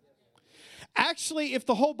 Actually, if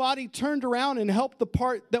the whole body turned around and helped the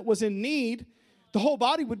part that was in need, the whole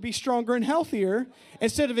body would be stronger and healthier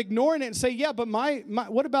instead of ignoring it and say, yeah, but my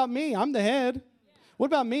what about me? I'm the head. What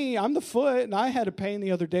about me? I'm the foot, and I had a pain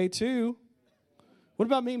the other day too. What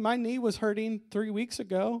about me? My knee was hurting 3 weeks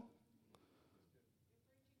ago.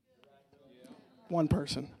 One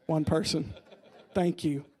person. Thank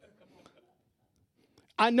you.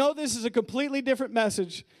 I know this is a completely different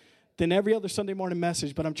message than every other Sunday morning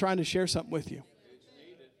message, but I'm trying to share something with you.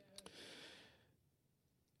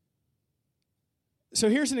 So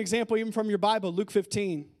here's an example even from your Bible, Luke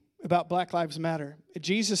 15, about Black Lives Matter.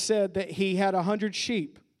 Jesus said that he had 100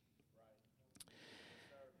 sheep.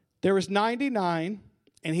 There was 99,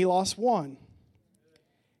 and he lost one.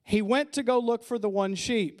 He went to go look for the one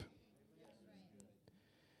sheep.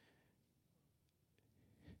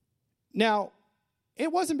 Now,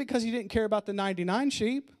 it wasn't because he didn't care about the 99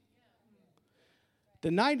 sheep.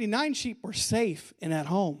 The 99 sheep were safe and at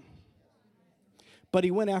home. But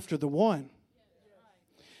he went after the one.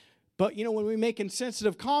 But, you know, when we make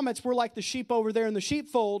insensitive comments, we're like the sheep over there in the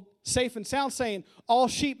sheepfold, safe and sound, saying, all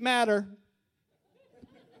sheep matter.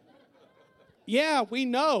 Yeah, we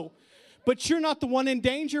know. But you're not the one in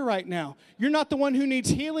danger right now. You're not the one who needs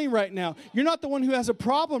healing right now. You're not the one who has a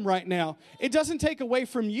problem right now. It doesn't take away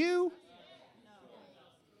from you.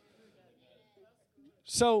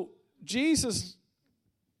 So Jesus,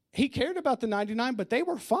 he cared about the 99, but they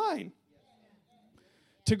were fine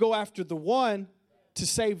to go after the one to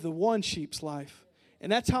save the one sheep's life.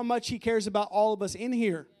 And that's how much he cares about all of us in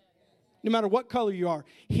here. No matter what color you are,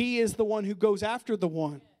 he is the one who goes after the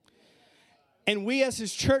one. And we as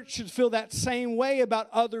his church should feel that same way about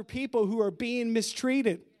other people who are being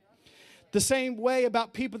mistreated. The same way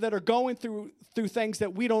about people that are going through things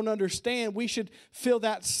that we don't understand. We should feel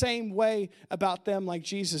that same way about them like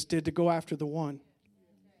Jesus did to go after the one.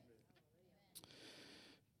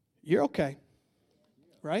 You're okay,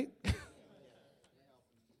 right?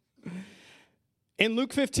 In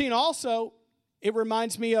Luke 15 also, it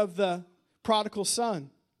reminds me of the prodigal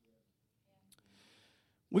son.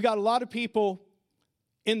 We got a lot of people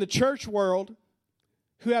in the church world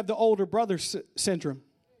who have the older brother syndrome.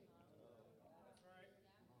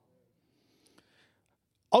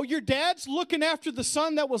 Oh, your dad's looking after the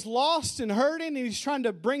son that was lost and hurting, and he's trying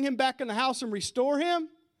to bring him back in the house and restore him.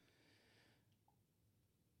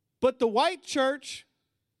 But the white church,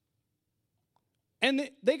 and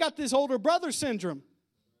they got this older brother syndrome.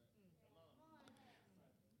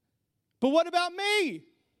 But what about me?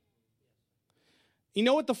 You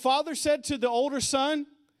know what the father said to the older son?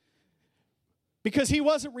 Because he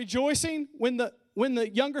wasn't rejoicing when the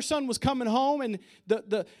younger son was coming home, and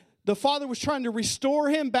the father was trying to restore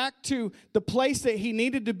him back to the place that he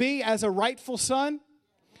needed to be as a rightful son.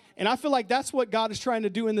 And I feel like that's what God is trying to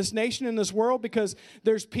do in this nation, in this world, because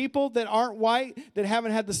there's people that aren't white that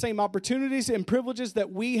haven't had the same opportunities and privileges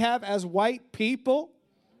that we have as white people.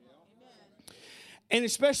 And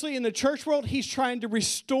especially in the church world, he's trying to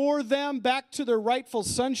restore them back to their rightful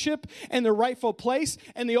sonship and their rightful place.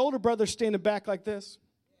 And the older brother's standing back like this.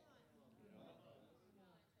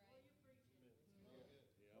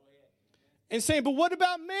 And saying, but what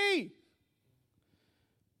about me?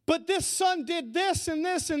 But this son did this and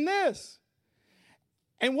this and this.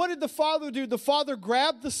 And what did the father do? The father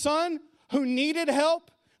grabbed the son who needed help,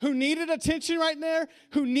 who needed attention right there,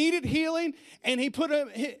 who needed healing, and he put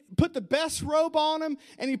the best robe on him,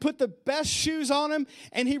 and he put the best shoes on him,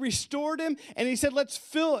 and he restored him, and he said, let's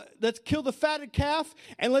kill the fatted calf,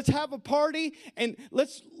 and let's have a party, and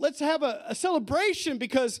let's have a celebration,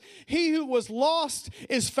 because he who was lost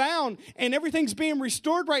is found, and everything's being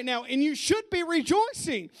restored right now, and you should be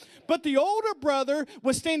rejoicing. But the older brother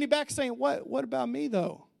was standing back saying, what about me,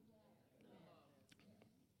 though?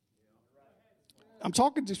 I'm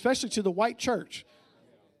talking especially to the white church.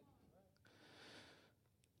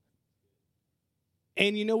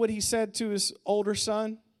 And you know what he said to his older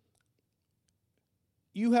son?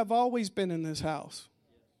 You have always been in this house.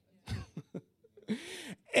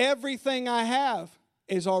 Everything I have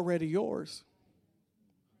is already yours.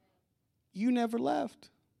 You never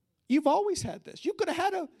left. You've always had this. You could have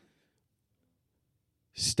had a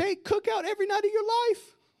steak cookout every night of your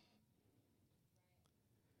life.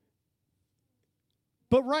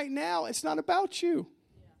 But right now, it's not about you.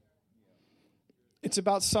 It's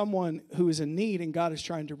about someone who is in need, and God is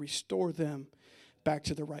trying to restore them back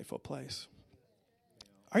to their rightful place.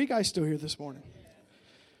 Are you guys still here this morning?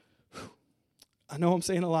 I know I'm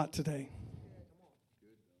saying a lot today.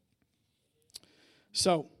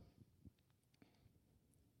 So,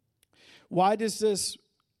 why does this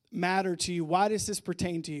matter to you? Why does this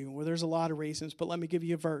pertain to you? Well, there's a lot of reasons, but let me give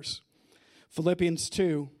you a verse. Philippians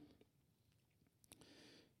 2.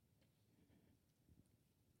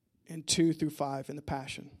 And 2 through 5 in the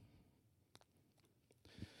Passion.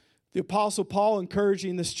 The Apostle Paul,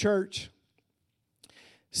 encouraging this church,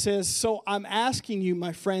 says, so I'm asking you,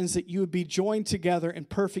 my friends, that you would be joined together in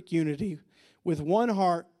perfect unity with one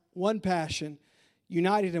heart, one passion,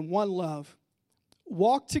 united in one love.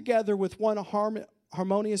 Walk together with one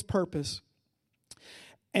harmonious purpose,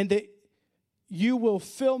 and that you will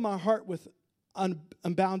fill my heart with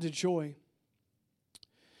unbounded joy.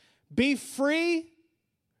 Be free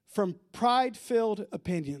from pride-filled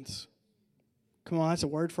opinions. Come on, that's a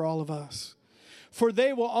word for all of us. For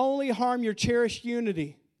they will only harm your cherished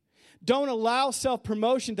unity. Don't allow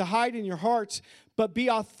self-promotion to hide in your hearts, but be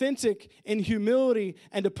authentic in humility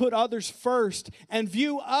and to put others first and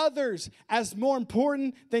view others as more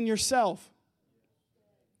important than yourself.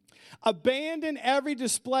 Abandon every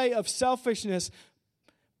display of selfishness.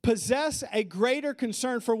 Possess a greater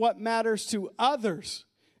concern for what matters to others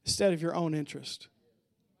instead of your own interest.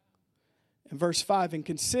 In verse 5, and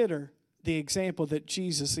consider the example that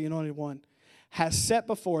Jesus, the Anointed One, has set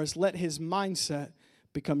before us. Let his mindset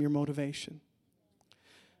become your motivation.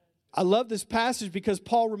 I love this passage because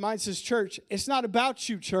Paul reminds his church, it's not about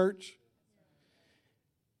you, church.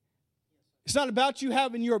 It's not about you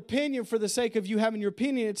having your opinion for the sake of you having your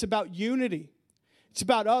opinion. It's about unity. It's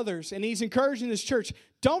about others. And he's encouraging this church,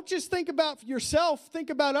 don't just think about yourself, think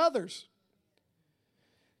about others.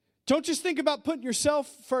 Don't just think about putting yourself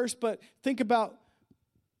first, but think about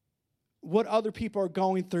what other people are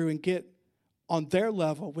going through and get on their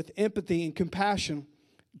level with empathy and compassion,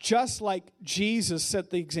 just like Jesus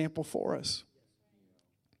set the example for us.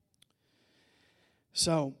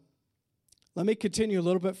 So, let me continue a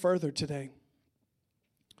little bit further today.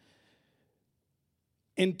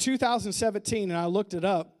 In 2017, and I looked it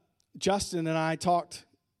up, Justin and I talked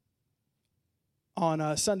on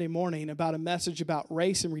a Sunday morning about a message about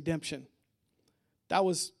race and redemption. That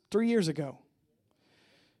was 3 years ago,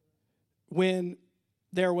 when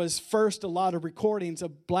there was first a lot of recordings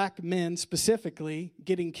of black men specifically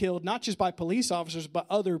getting killed, not just by police officers, but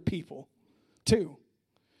other people too.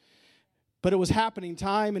 But it was happening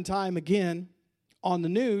time and time again on the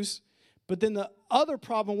news. But then the other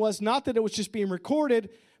problem was not that it was just being recorded,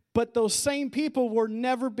 but those same people were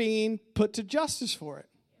never being put to justice for it.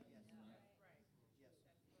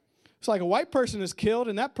 It's like a white person is killed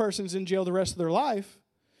and that person's in jail the rest of their life.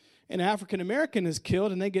 An African American is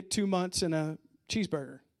killed and they get 2 months and a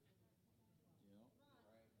cheeseburger.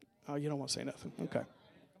 Oh, you don't want to say nothing. Okay.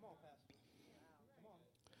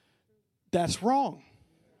 That's wrong.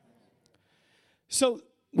 So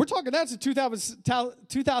we're talking, that's in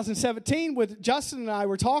 2017 with Justin and I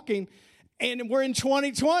were talking, and we're in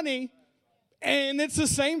 2020, and it's the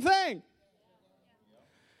same thing.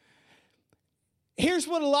 Here's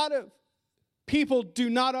what a lot of people do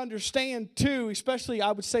not understand too, especially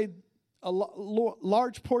I would say a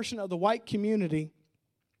large portion of the white community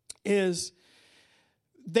is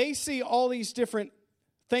they see all these different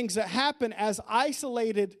things that happen as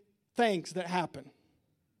isolated things that happen,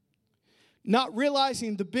 not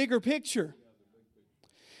realizing the bigger picture.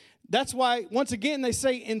 That's why, once again, they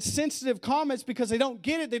say insensitive comments because they don't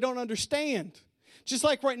get it, they don't understand. Just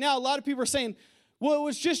like right now, a lot of people are saying, well, it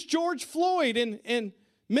was just George Floyd in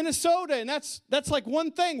Minnesota, and that's like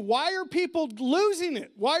one thing. Why are people losing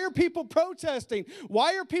it? Why are people protesting?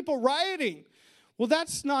 Why are people rioting? Well,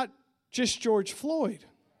 that's not just George Floyd.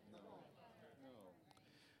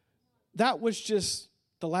 That was just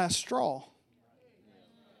the last straw.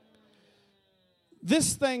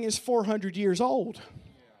 This thing is 400 years old.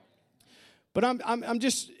 But I'm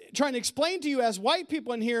just trying to explain to you, as white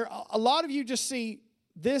people in here, a lot of you just see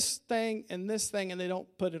this thing, and they don't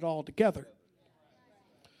put it all together.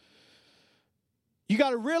 You got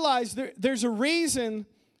to realize there's a reason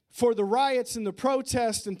for the riots and the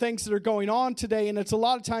protests and things that are going on today, and it's a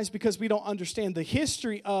lot of times because we don't understand the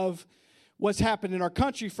history of what's happened in our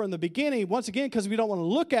country from the beginning. Once again, because we don't want to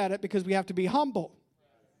look at it, because we have to be humble.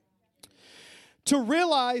 To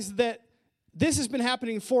realize that this has been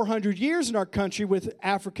happening 400 years in our country with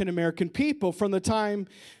African American people, from the time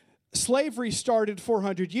slavery started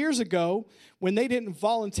 400 years ago, when they didn't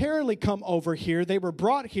voluntarily come over here. They were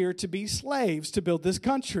brought here to be slaves to build this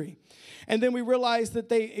country. And then we realized that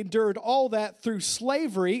they endured all that through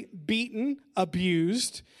slavery, beaten,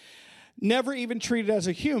 abused, never even treated as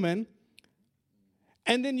a human.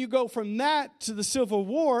 And then you go from that to the Civil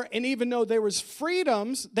War, and even though there was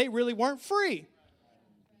freedoms, they really weren't free.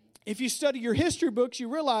 If you study your history books, you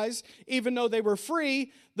realize even though they were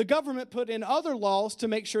free, the government put in other laws to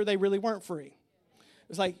make sure they really weren't free.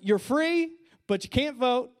 It's like, you're free, but you can't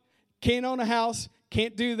vote, can't own a house,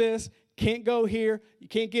 can't do this, can't go here, you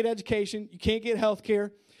can't get education, you can't get health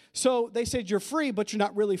care. So they said you're free, but you're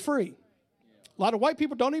not really free. A lot of white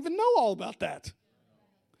people don't even know all about that.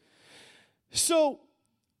 So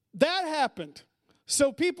that happened.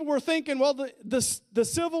 So people were thinking, well, the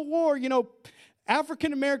Civil War,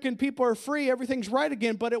 African American people are free, everything's right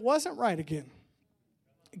again, but it wasn't right again.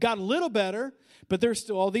 It got a little better, but there's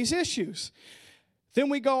still all these issues. Then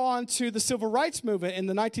we go on to the Civil Rights Movement in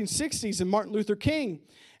the 1960s and Martin Luther King,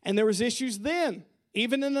 and there was issues then,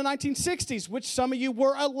 even in the 1960s, which some of you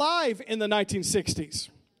were alive in the 1960s.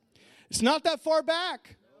 It's not that far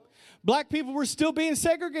back. Black people were still being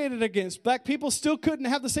segregated against. Black people still couldn't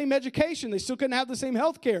have the same education. They still couldn't have the same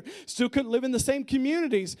health care. Still couldn't live in the same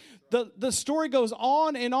communities. The story goes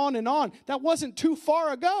on and on and on. That wasn't too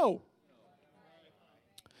far ago.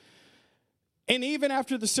 And even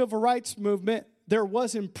after the Civil Rights Movement, there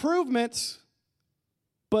was improvements,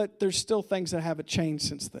 but there's still things that haven't changed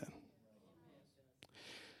since then.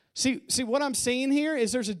 See what I'm seeing here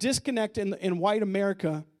is there's a disconnect in white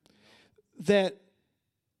America that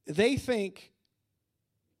they think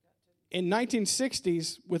in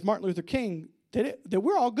 1960s with Martin Luther King that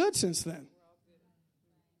we're all good since then.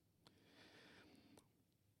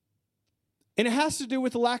 And it has to do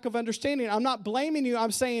with the lack of understanding. I'm not blaming you.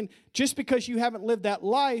 I'm saying just because you haven't lived that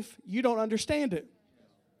life, you don't understand it.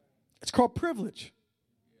 It's called privilege.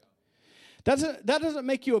 That doesn't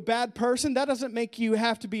make you a bad person. That doesn't make you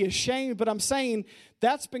have to be ashamed. But I'm saying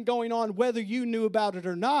that's been going on whether you knew about it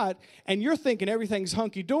or not. And you're thinking everything's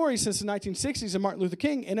hunky-dory since the 1960s and Martin Luther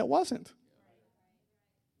King, and it wasn't.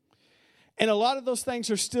 And a lot of those things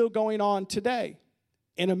are still going on today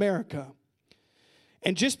in America.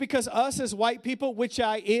 And just because us as white people, which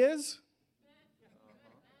I is,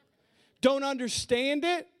 don't understand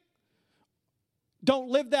it, don't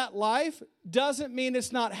live that life, doesn't mean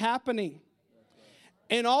it's not happening.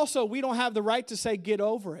 And also, we don't have the right to say, get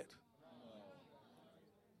over it.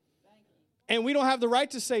 And we don't have the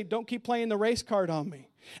right to say, don't keep playing the race card on me.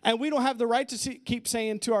 And we don't have the right to keep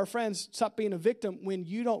saying to our friends, stop being a victim when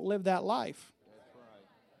you don't live that life.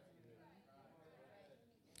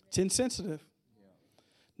 It's insensitive.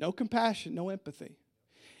 No compassion, no empathy.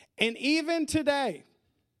 And even today,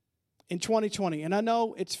 in 2020, and I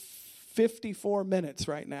know it's 54 minutes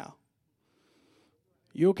right now.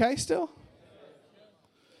 You okay still?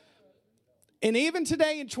 And even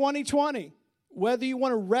today in 2020, whether you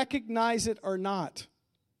want to recognize it or not,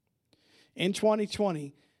 in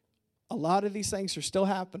 2020, a lot of these things are still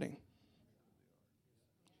happening.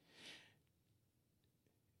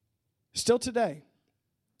 Still today.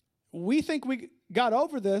 We think we got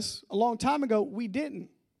over this a long time ago. We didn't.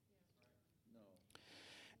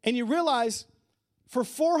 And you realize for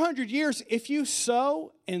 400 years, if you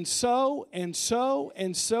sow and sow and sow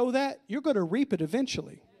and sow that, you're going to reap it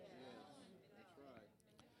eventually.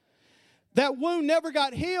 That wound never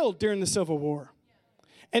got healed during the Civil War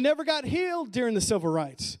and never got healed during the Civil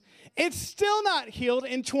Rights. It's still not healed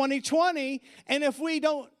in 2020. And if we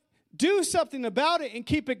don't do something about it and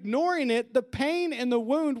keep ignoring it, the pain and the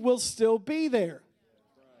wound will still be there.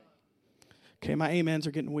 Okay, my amens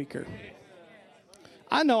are getting weaker.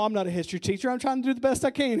 I know I'm not a history teacher. I'm trying to do the best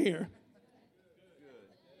I can here.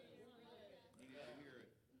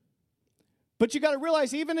 But you got to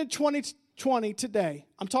realize, even in 2020 today,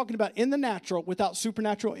 I'm talking about in the natural without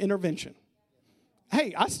supernatural intervention.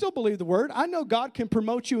 Hey, I still believe the word. I know God can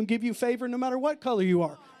promote you and give you favor no matter what color you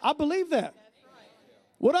are. I believe that.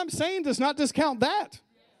 What I'm saying does not discount that.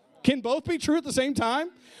 Can both be true at the same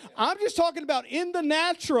time? I'm just talking about in the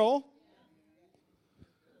natural.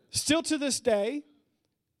 Still to this day,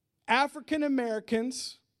 African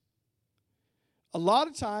Americans, a lot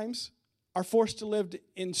of times, are forced to live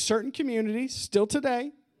in certain communities, still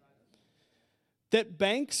today, that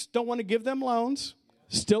banks don't want to give them loans,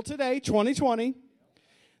 still today, 2020.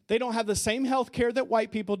 They don't have the same health care that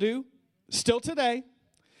white people do, still today.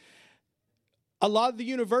 A lot of the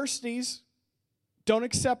universities don't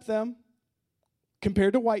accept them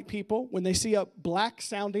compared to white people. When they see a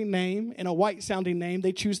black-sounding name and a white-sounding name,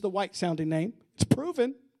 they choose the white-sounding name. It's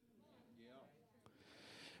proven.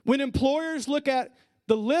 When employers look at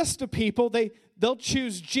the list of people, they'll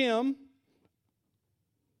choose Jim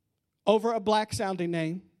over a black-sounding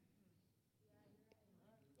name.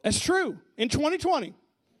 That's true in 2020.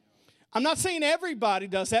 I'm not saying everybody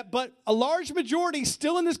does that, but a large majority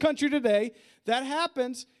still in this country today, that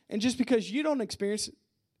happens. And just because you don't experience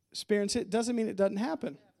it doesn't mean it doesn't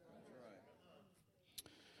happen.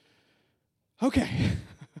 Okay.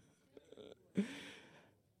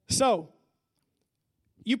 So,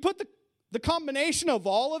 you put the combination of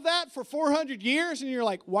all of that for 400 years, and you're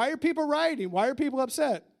like, why are people rioting? Why are people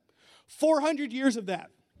upset? 400 years of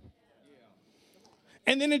that.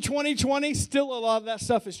 And then in 2020, still a lot of that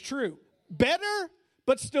stuff is true. Better,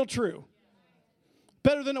 but still true.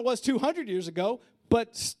 Better than it was 200 years ago,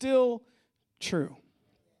 but still true.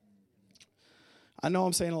 I know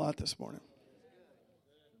I'm saying a lot this morning.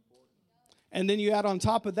 And then you add on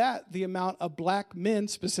top of that the amount of black men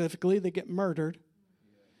specifically that get murdered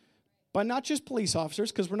by not just police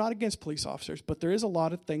officers, because we're not against police officers, but there is a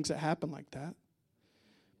lot of things that happen like that.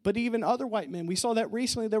 But even other white men. We saw that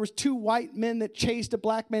recently. There was 2 white men that chased a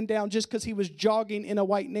black man down just because he was jogging in a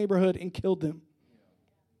white neighborhood and killed them.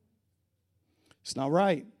 It's not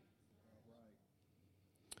right.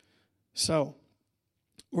 So,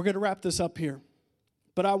 we're going to wrap this up here.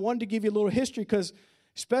 But I wanted to give you a little history because,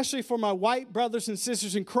 especially for my white brothers and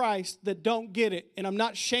sisters in Christ that don't get it, and I'm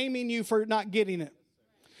not shaming you for not getting it.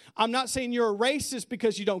 I'm not saying you're a racist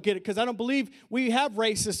because you don't get it, because I don't believe we have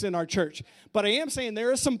racists in our church. But I am saying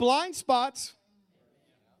there are some blind spots,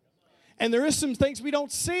 and there is some things we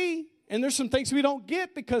don't see, and there's some things we don't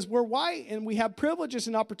get because we're white, and we have privileges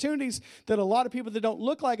and opportunities that a lot of people that don't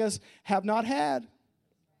look like us have not had.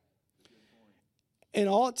 And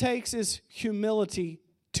all it takes is humility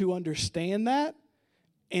to understand that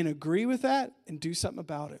and agree with that and do something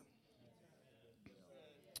about it.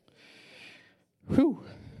 Whew.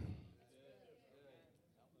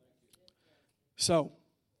 So,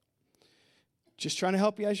 just trying to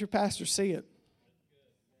help you as your pastor see it.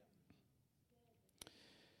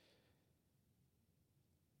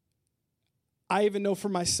 I even know for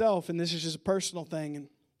myself, and this is just a personal thing, and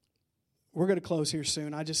we're going to close here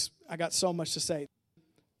soon. I got so much to say.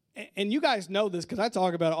 And you guys know this because I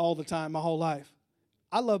talk about it all the time, my whole life.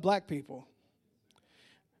 I love black people.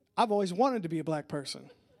 I've always wanted to be a black person.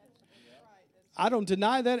 I don't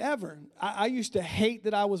deny that ever. I used to hate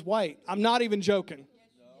that I was white. I'm not even joking.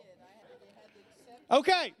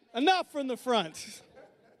 Okay, enough from the front.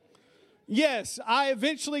 Yes, I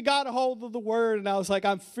eventually got a hold of the word, and I was like,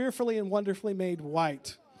 I'm fearfully and wonderfully made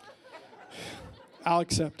white. I'll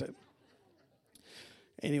accept it.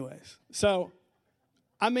 Anyways, so,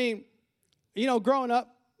 I mean, you know, growing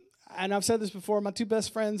up, and I've said this before, my 2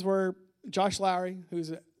 best friends were Josh Lowry, who's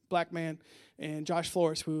a black man, and Josh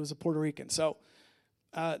Flores, who was a Puerto Rican. So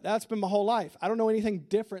that's been my whole life. I don't know anything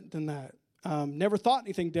different than that. Never thought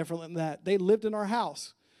anything different than that. They lived in our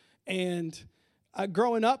house. And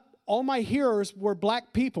growing up, all my heroes were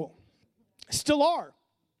black people. Still are.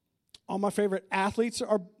 All my favorite athletes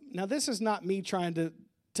are. Now, this is not me trying to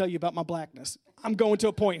tell you about my blackness. I'm going to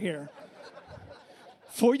a point here.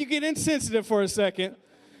 Before you get insensitive for a second.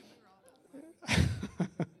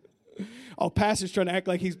 Oh, pastor's trying to act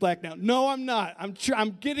like he's black now. No, I'm not.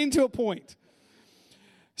 I'm getting to a point.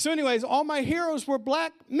 So anyways, all my heroes were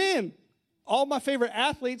black men. All my favorite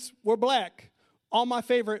athletes were black. All my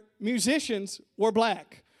favorite musicians were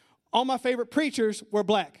black. All my favorite preachers were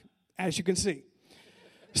black, as you can see.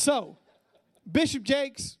 So, Bishop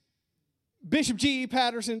Jakes, Bishop G.E.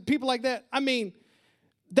 Patterson, people like that. I mean,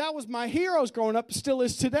 that was my heroes growing up, still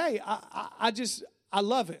is today. I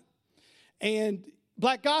love it. And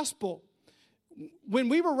Black Gospel, when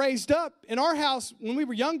we were raised up in our house, when we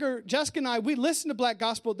were younger, Jessica and I, we listened to Black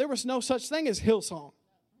Gospel. There was no such thing as Hillsong.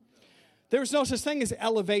 There was no such thing as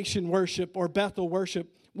Elevation worship or Bethel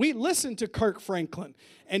worship. We listened to Kirk Franklin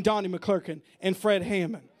and Donnie McClurkin and Fred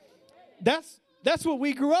Hammond. That's what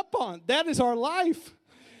we grew up on. That is our life.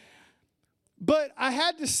 But I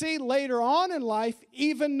had to see later on in life,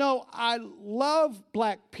 even though I love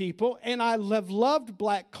black people and I have loved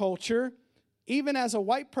black culture, even as a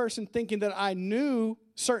white person thinking that I knew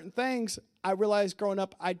certain things, I realized growing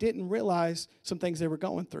up I didn't realize some things they were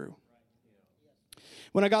going through.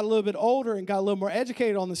 When I got a little bit older and got a little more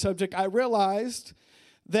educated on the subject, I realized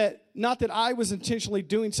that not that I was intentionally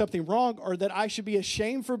doing something wrong or that I should be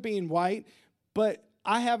ashamed for being white, but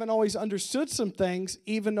I haven't always understood some things,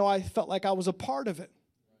 even though I felt like I was a part of it.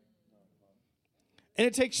 And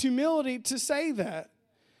it takes humility to say that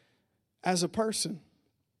as a person.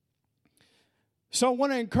 So I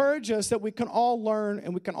want to encourage us that we can all learn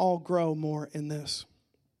and we can all grow more in this.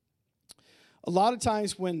 A lot of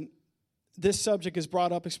times when this subject is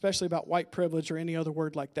brought up, especially about white privilege or any other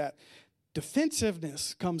word like that,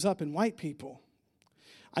 defensiveness comes up in white people.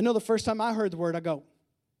 I know the first time I heard the word, I go,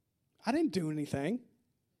 I didn't do anything.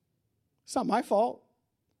 It's not my fault.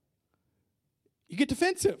 You get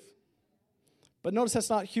defensive. But notice that's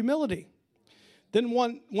not humility. Then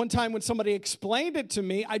one time when somebody explained it to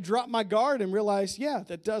me, I dropped my guard and realized, yeah,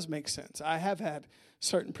 that does make sense. I have had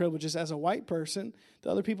certain privileges as a white person that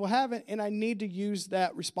other people haven't, and I need to use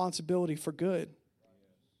that responsibility for good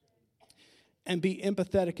and be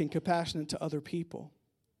empathetic and compassionate to other people.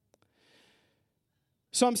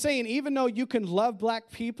 So I'm saying, even though you can love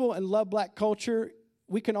black people and love black culture,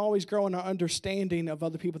 we can always grow in our understanding of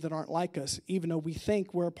other people that aren't like us, even though we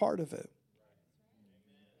think we're a part of it.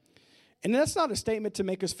 And that's not a statement to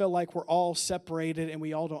make us feel like we're all separated and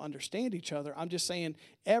we all don't understand each other. I'm just saying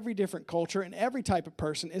every different culture and every type of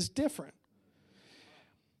person is different.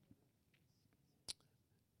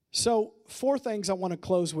 So 4 things I want to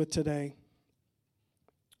close with today,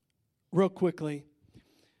 real quickly.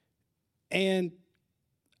 And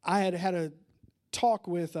I had a talk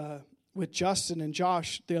with Justin and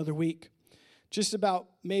Josh the other week, just about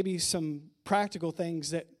maybe some practical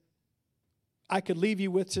things that I could leave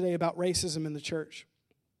you with today about racism in the church.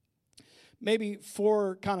 Maybe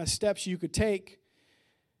 4 kind of steps you could take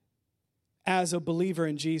as a believer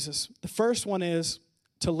in Jesus. The first one is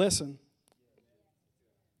to listen.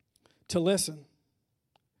 To listen.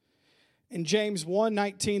 In James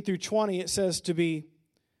 1:19 through 20, it says to be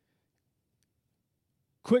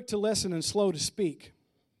quick to listen and slow to speak.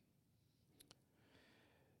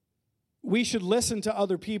 We should listen to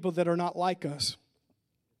other people that are not like us.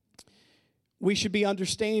 We should be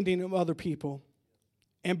understanding of other people.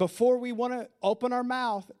 And before we want to open our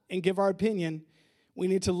mouth and give our opinion, we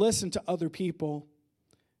need to listen to other people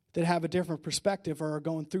that have a different perspective or are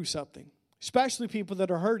going through something. Especially people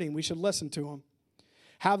that are hurting, we should listen to them.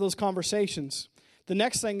 Have those conversations. The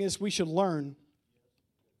next thing is we should learn.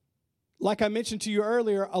 Like I mentioned to you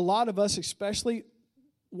earlier, a lot of us, especially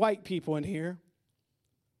white people in here,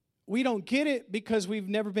 we don't get it because we've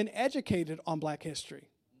never been educated on black history.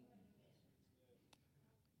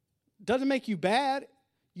 Doesn't make you bad.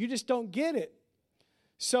 You just don't get it.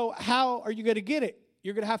 So how are you going to get it?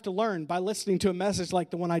 You're going to have to learn by listening to a message like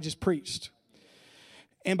the one I just preached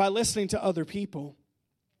and by listening to other people.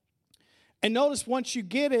 And notice once you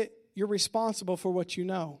get it, you're responsible for what you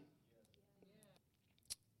know.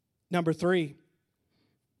 Number 3,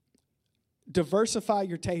 diversify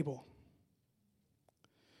your table.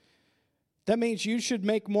 That means you should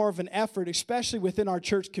make more of an effort, especially within our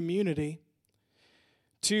church community,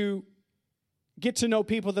 to get to know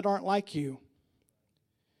people that aren't like you.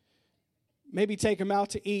 Maybe take them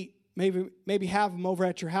out to eat. Maybe have them over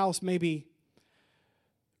at your house. Maybe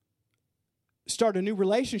start a new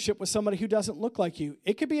relationship with somebody who doesn't look like you.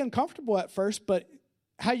 It could be uncomfortable at first, but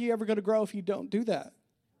how are you ever going to grow if you don't do that?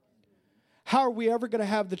 How are we ever going to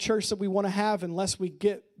have the church that we want to have unless we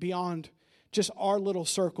get beyond just our little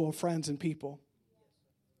circle of friends and people?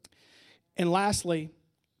 And lastly,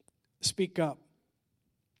 speak up.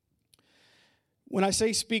 When I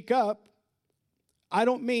say speak up, I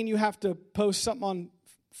don't mean you have to post something on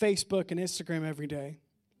Facebook and Instagram every day.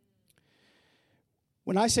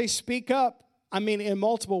 When I say speak up, I mean in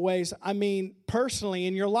multiple ways. I mean personally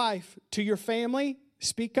in your life, to your family,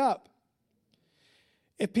 speak up.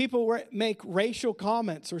 If people make racial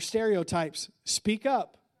comments or stereotypes, speak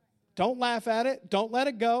up. Don't laugh at it. Don't let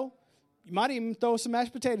it go. You might even throw some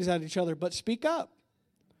mashed potatoes at each other, but speak up.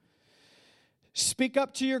 Speak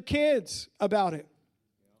up to your kids about it.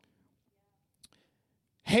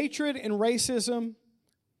 Hatred and racism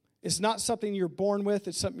is not something you're born with,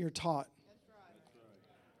 it's something you're taught.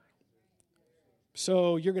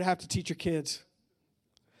 So you're going to have to teach your kids.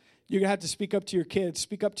 You're going to have to speak up to your kids,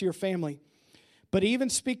 speak up to your family, but even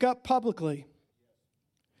speak up publicly.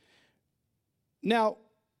 Now,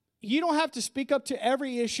 you don't have to speak up to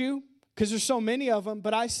every issue because there's so many of them,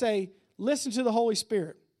 but I say, listen to the Holy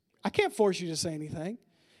Spirit. I can't force you to say anything,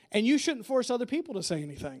 and you shouldn't force other people to say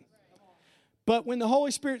anything. But when the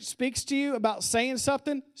Holy Spirit speaks to you about saying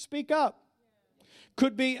something, speak up.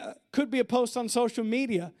 Could be a post on social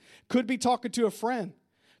media. Could be talking to a friend.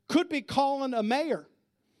 Could be calling a mayor.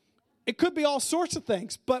 It could be all sorts of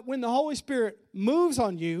things. But when the Holy Spirit moves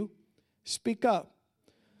on you, speak up.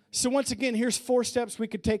 So once again, here's 4 steps we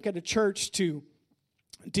could take at a church to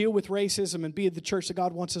deal with racism and be the church that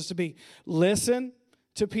God wants us to be. Listen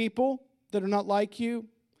to people that are not like you.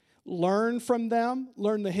 Learn from them.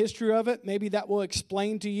 Learn the history of it. Maybe that will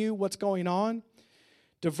explain to you what's going on.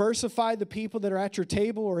 Diversify the people that are at your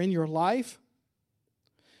table or in your life.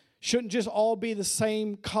 Shouldn't just all be the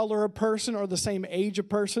same color of person or the same age of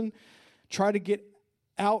person. Try to get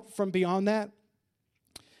out from beyond that.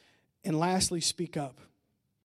 And lastly, speak up.